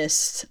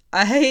honest,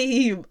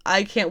 I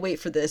can't wait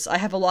for this. I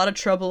have a lot of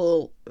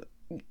trouble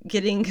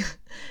getting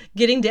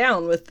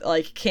down with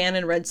like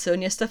canon Red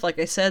Sonja stuff. Like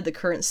I said, the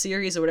current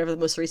series or whatever the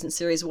most recent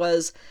series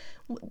was,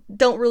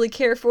 don't really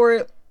care for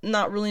it.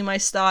 Not really my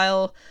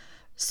style.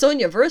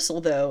 Sonja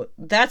Versal, though,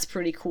 that's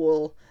pretty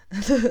cool.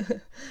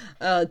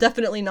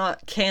 Definitely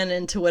not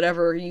canon to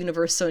whatever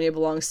universe Sonja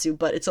belongs to,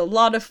 but it's a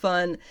lot of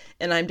fun,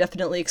 and I'm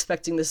definitely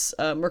expecting this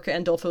Mirka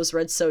Andolfo's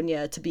Red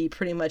Sonja to be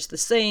pretty much the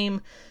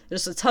same.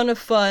 There's a ton of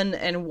fun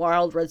and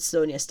wild Red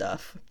Sonja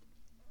stuff.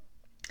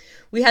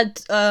 We had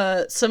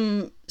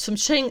some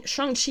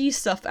Shang-Chi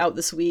stuff out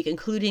this week,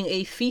 including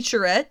a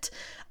featurette.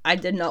 I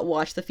did not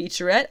watch the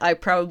featurette. I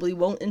probably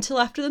won't until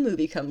after the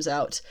movie comes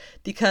out,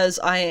 because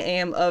I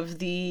am of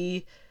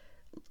the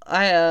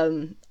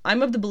I'm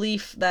of the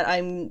belief that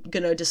I'm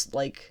gonna just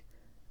like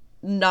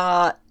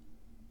not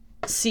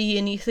see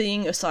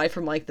anything aside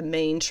from like the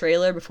main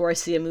trailer before I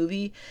see a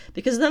movie,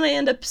 because then I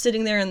end up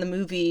sitting there in the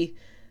movie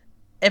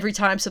every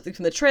time something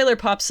from the trailer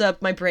pops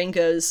up, my brain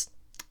goes,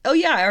 "Oh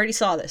yeah, I already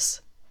saw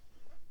this."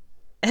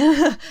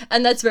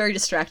 And that's very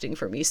distracting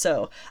for me,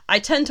 so I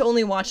tend to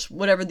only watch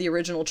whatever the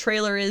original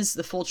trailer is,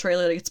 the full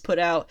trailer that gets put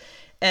out,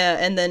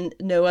 and then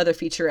no other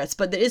featurettes.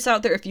 But it is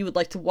out there if you would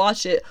like to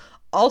watch it.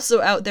 Also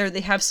out there,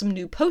 they have some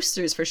new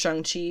posters for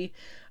Shang-Chi.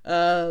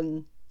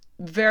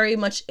 very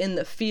much in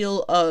the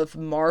feel of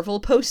Marvel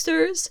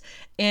posters,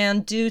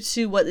 and due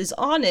to what is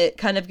on it,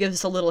 kind of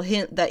gives a little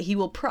hint that he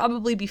will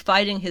probably be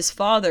fighting his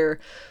father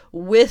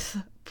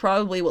with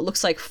probably what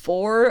looks like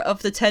 4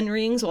 of the 10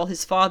 rings, while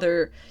his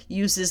father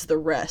uses the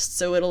rest.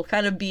 So it'll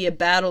kind of be a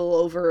battle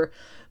over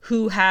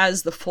who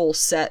has the full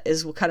set,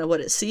 is kind of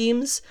what it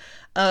seems.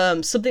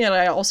 Something that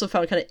I also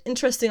found kind of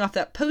interesting off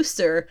that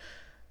poster,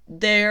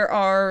 there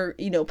are,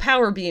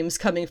 power beams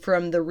coming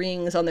from the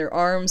rings on their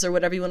arms, or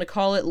whatever you want to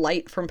call it,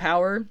 light from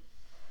power.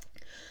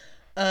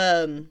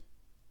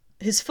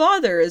 His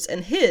father's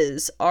and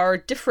his are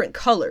different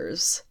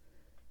colors.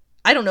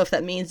 I don't know if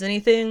that means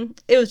anything.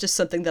 It was just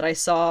something that I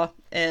saw,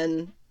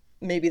 and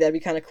maybe that'd be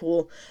kind of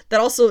cool. That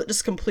also,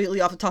 just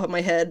completely off the top of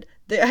my head,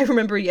 I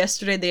remember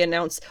yesterday they have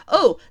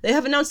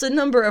announced a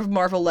number of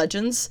Marvel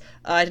Legends.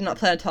 I did not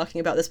plan on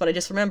talking about this, but I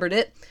just remembered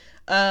it.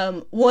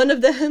 One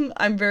of them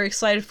I'm very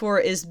excited for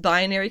is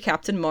Binary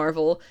Captain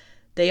Marvel.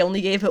 They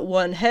only gave it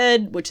 1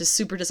 head, which is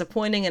super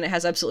disappointing, and it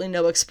has absolutely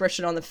no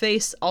expression on the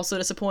face, also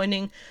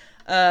disappointing.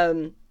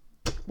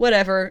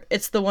 Whatever,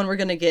 it's the one we're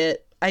gonna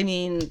get. I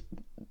mean,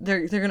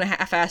 they're gonna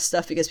half-ass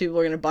stuff because people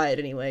are gonna buy it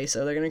anyway,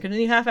 so they're gonna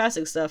continue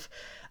half-assing stuff.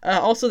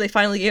 Also, they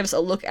finally gave us a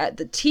look at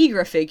the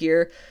Tigra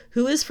figure,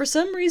 who is, for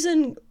some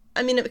reason,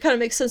 I mean, it kind of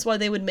makes sense why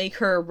they would make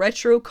her a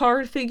retro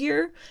card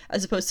figure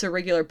as opposed to a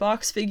regular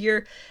box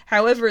figure.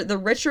 However, the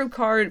retro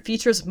card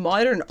features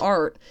modern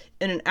art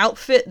in an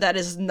outfit that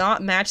does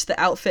not match the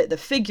outfit the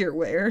figure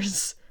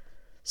wears.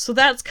 So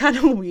that's kind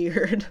of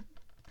weird.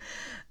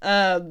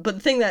 But the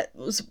thing that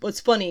was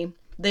funny,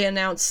 they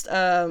announced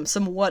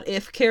some What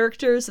If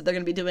characters that they're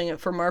going to be doing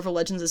it for Marvel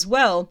Legends as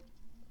well,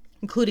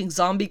 including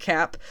Zombie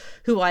Cap,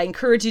 who I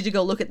encourage you to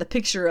go look at the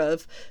picture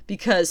of,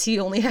 because he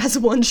only has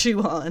 1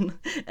 shoe on,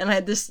 and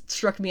this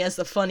struck me as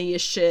the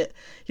funniest shit.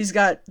 He's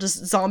got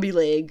just zombie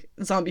leg,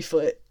 zombie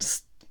foot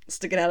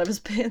sticking out of his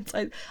pants.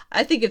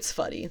 I think it's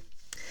funny.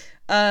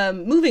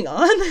 Moving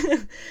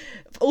on,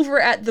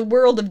 over at the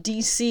world of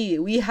DC,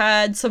 we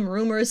had some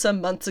rumors some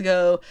months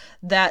ago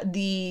that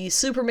the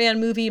Superman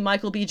movie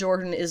Michael B.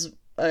 Jordan is,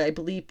 I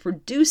believe,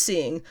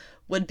 producing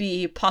would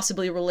be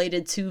possibly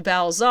related to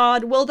Val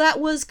Zod. Well, that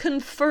was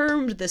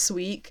confirmed this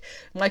week.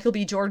 Michael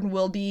B. Jordan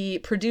will be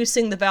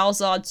producing the Val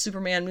Zod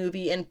Superman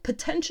movie and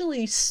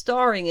potentially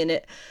starring in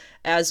it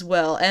as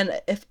well.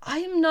 And if I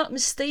am not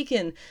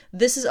mistaken,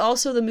 this is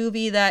also the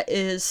movie that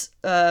is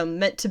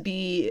meant to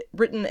be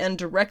written and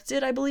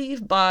directed, I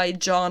believe, by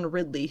John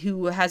Ridley,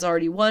 who has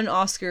already won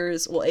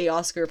Oscars, well, a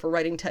Oscar for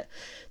writing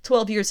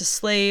 12 Years a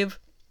Slave.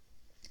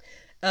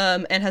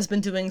 And has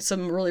been doing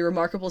some really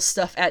remarkable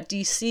stuff at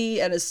DC,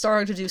 and is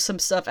starting to do some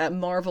stuff at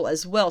Marvel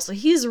as well. So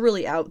he's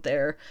really out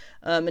there,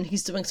 and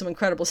he's doing some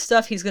incredible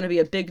stuff. He's going to be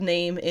a big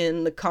name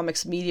in the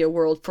comics media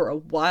world for a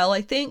while,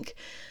 I think.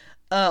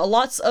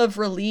 Lots of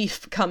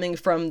relief coming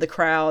from the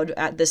crowd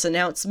at this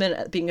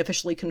announcement being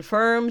officially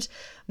confirmed.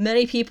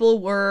 Many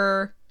people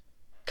were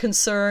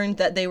concerned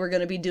that they were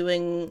going to be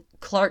doing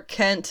Clark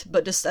Kent,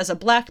 but just as a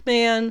black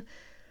man.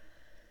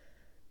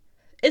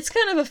 It's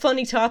kind of a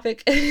funny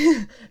topic,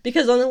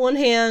 because on the one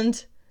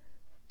hand,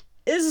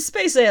 it's a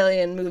space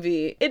alien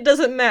movie. It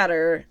doesn't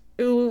matter.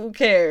 Who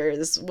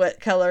cares what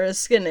color his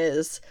skin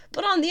is?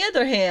 But on the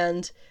other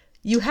hand,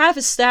 you have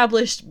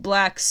established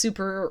black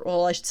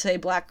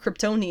black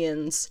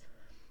Kryptonians.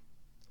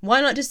 Why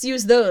not just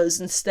use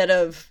those instead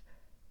of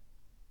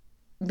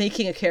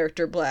making a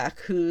character black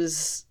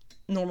who's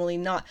normally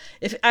not?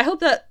 I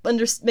hope that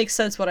makes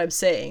sense what I'm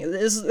saying.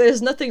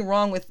 There's nothing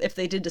wrong with if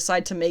they did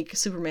decide to make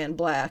Superman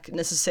black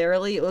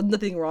necessarily.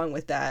 Nothing wrong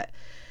with that.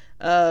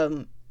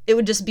 It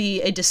would just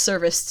be a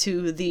disservice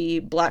to the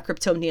black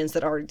Kryptonians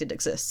that already did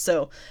exist.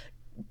 So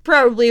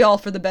probably all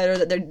for the better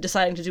that they're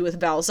deciding to do with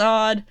Val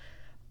Zod.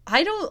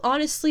 I don't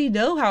honestly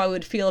know how I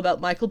would feel about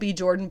Michael B.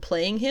 Jordan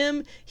playing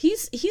him.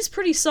 He's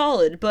pretty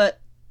solid, but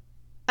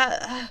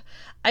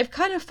I've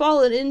kind of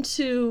fallen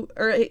into,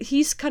 or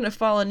he's kind of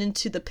fallen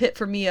into the pit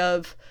for me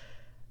of,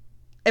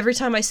 every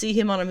time I see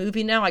him on a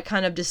movie now, I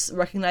kind of just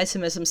recognize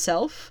him as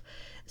himself.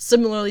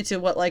 Similarly to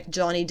what, like,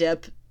 Johnny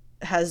Depp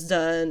has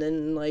done,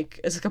 and, like,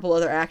 as a couple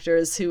other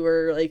actors who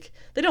are, like,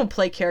 they don't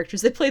play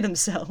characters, they play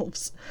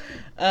themselves.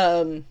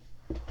 And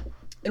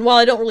while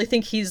I don't really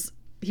think he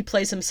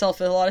plays himself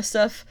in a lot of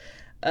stuff,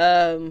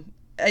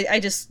 I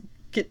just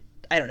get,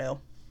 I don't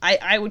know.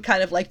 I would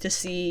kind of like to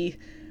see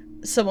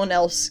someone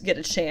else get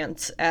a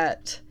chance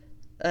at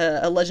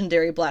a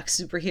legendary black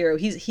superhero.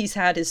 He's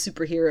had his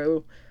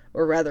superhero,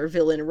 or rather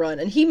villain, run,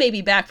 and he may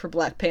be back for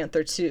Black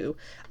Panther too.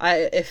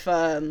 If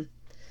the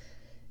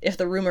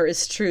rumor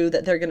is true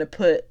that they're gonna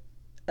put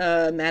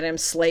Madame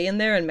Slay in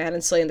there, and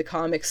Madame Slay in the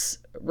comics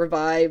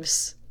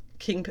revives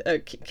Kingpin,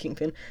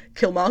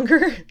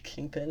 Killmonger.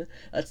 Kingpin,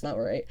 that's not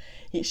right.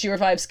 She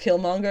revives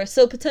Killmonger,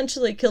 so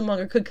potentially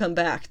Killmonger could come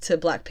back to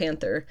Black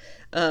Panther.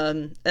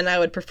 And I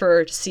would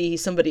prefer to see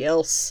somebody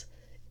else.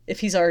 If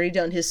he's already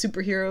done his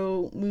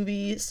superhero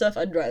movie stuff,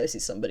 I'd rather see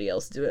somebody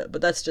else do it, but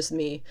that's just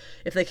me.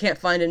 If they can't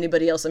find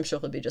anybody else, I'm sure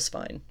he'll be just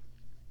fine.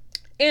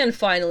 And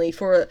finally,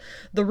 for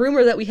the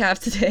rumor that we have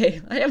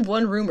today, I have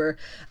one rumor.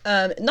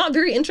 Not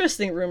very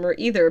interesting rumor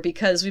either,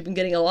 because we've been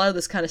getting a lot of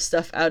this kind of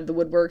stuff out of the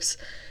woodworks.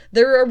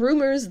 There are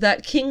rumors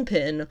that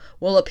Kingpin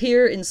will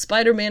appear in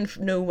Spider-Man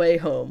No Way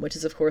Home, which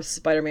is, of course,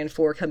 Spider-Man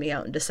 4 coming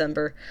out in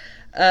December.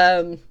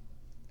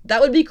 That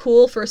would be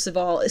cool, first of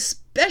all,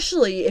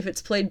 especially if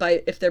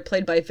they're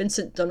played by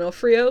Vincent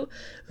D'Onofrio,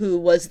 who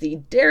was the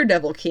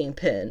Daredevil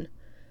Kingpin.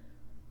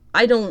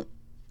 I don't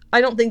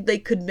think they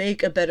could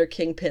make a better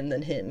Kingpin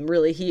than him.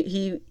 Really,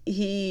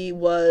 he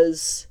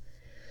was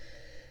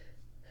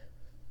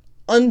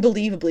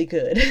unbelievably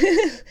good.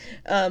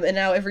 And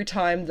now every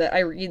time that I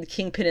read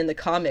Kingpin in the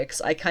comics,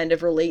 I kind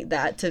of relate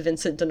that to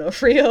Vincent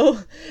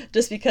D'Onofrio,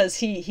 just because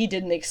he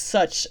did make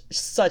such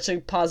a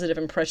positive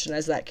impression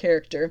as that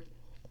character.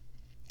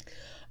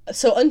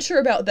 So unsure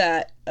about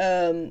that.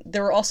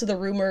 There were also the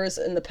rumors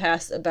in the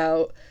past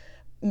about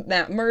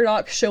Matt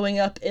Murdock showing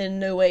up in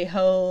No Way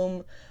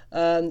Home.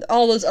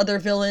 All those other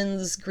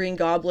villains, Green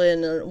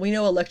Goblin, we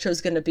know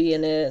Electro's gonna be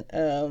in it,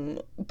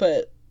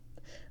 but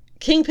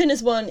Kingpin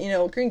is one,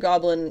 Green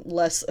Goblin,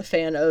 less a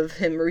fan of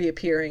him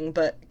reappearing,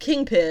 but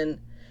Kingpin,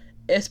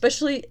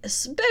 especially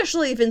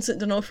Vincent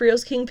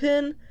D'Onofrio's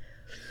Kingpin,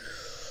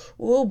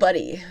 oh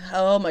buddy,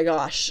 oh my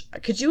gosh,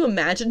 could you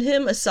imagine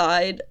him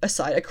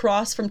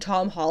across from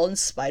Tom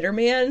Holland's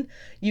Spider-Man?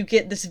 You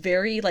get this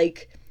very,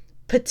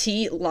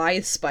 petite,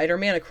 lithe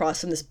Spider-Man across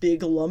from this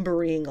big,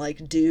 lumbering,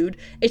 dude.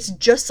 It's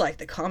just like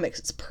the comics.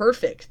 It's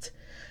perfect.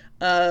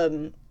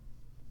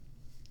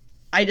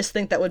 I just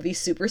think that would be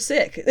super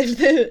sick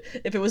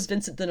if it was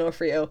Vincent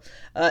D'Onofrio.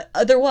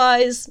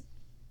 Otherwise,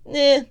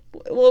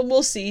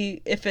 we'll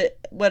see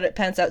what it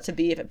pans out to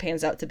be, if it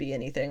pans out to be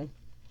anything.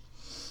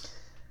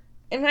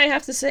 And I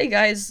have to say,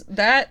 guys,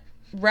 that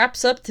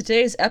wraps up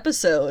today's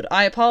episode.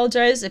 I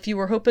apologize if you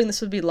were hoping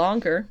this would be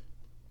longer.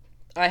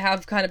 I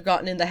have kind of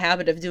gotten in the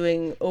habit of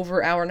doing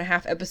over hour and a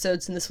half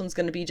episodes, and this one's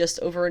going to be just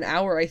over an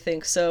hour, I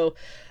think. So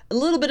a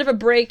little bit of a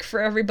break for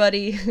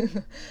everybody.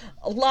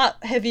 A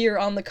lot heavier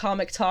on the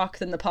comic talk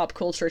than the pop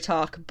culture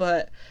talk,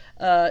 but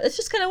it's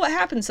just kind of what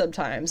happens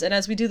sometimes. And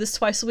as we do this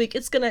twice a week,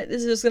 this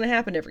is just gonna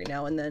happen every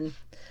now and then.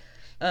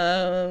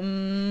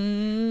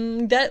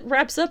 That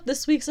wraps up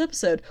this week's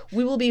episode.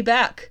 We will be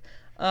back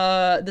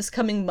this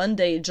coming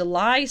Monday,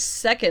 July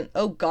 2nd.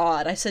 Oh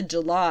God, I said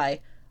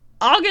July.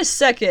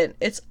 August 2nd.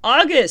 It's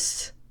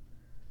August.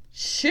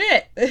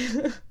 Shit.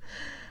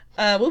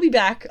 We'll be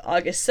back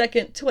August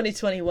 2nd,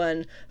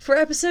 2021 for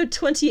episode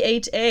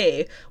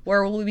 28A,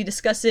 where we'll be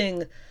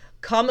discussing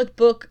comic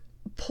book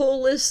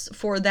pull list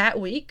for that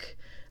week,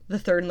 the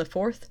 3rd and the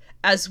 4th,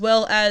 as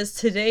well as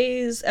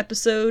today's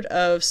episode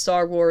of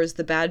Star Wars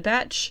The Bad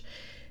Batch,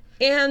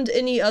 and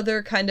any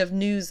other kind of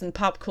news and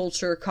pop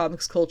culture,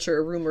 comics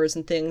culture, rumors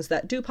and things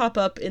that do pop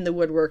up in the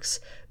woodworks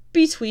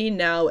between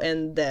now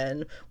and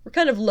then. We're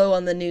kind of low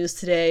on the news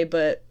today,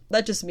 but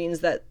that just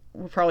means that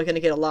we're probably going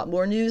to get a lot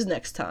more news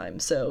next time.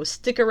 So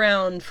stick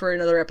around for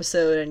another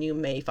episode and you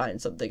may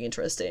find something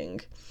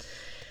interesting.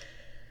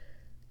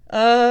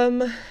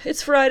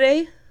 It's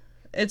Friday.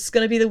 It's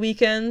going to be the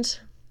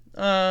weekend.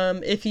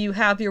 If you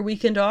have your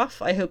weekend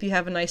off, I hope you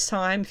have a nice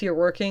time. If you're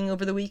working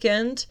over the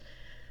weekend,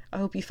 I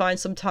hope you find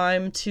some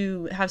time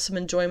to have some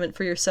enjoyment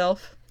for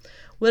yourself.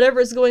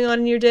 Whatever is going on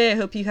in your day, I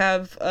hope you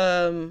have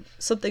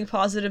something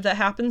positive that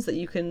happens that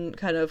you can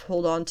kind of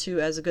hold on to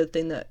as a good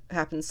thing that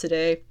happens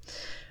today.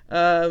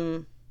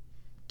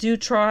 Do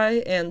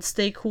try and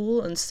stay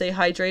cool and stay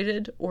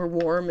hydrated or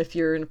warm if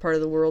you're in a part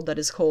of the world that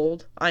is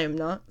cold. I am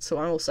not, so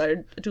I will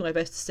do my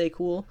best to stay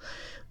cool.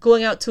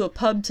 Going out to a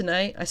pub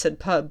tonight. I said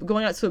pub.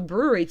 Going out to a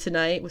brewery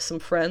tonight with some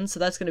friends, so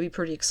that's going to be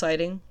pretty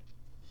exciting.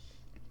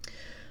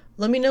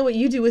 Let me know what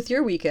you do with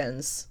your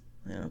weekends.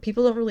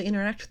 People don't really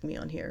interact with me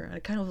on here. I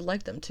kind of would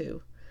like them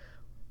to.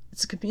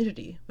 It's a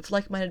community of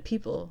like-minded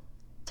people.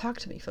 Talk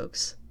to me,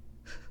 folks.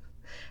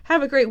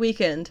 Have a great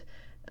weekend.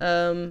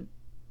 Have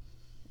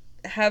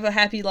a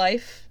happy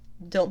life.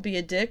 Don't be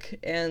a dick,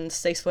 and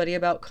stay sweaty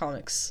about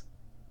comics.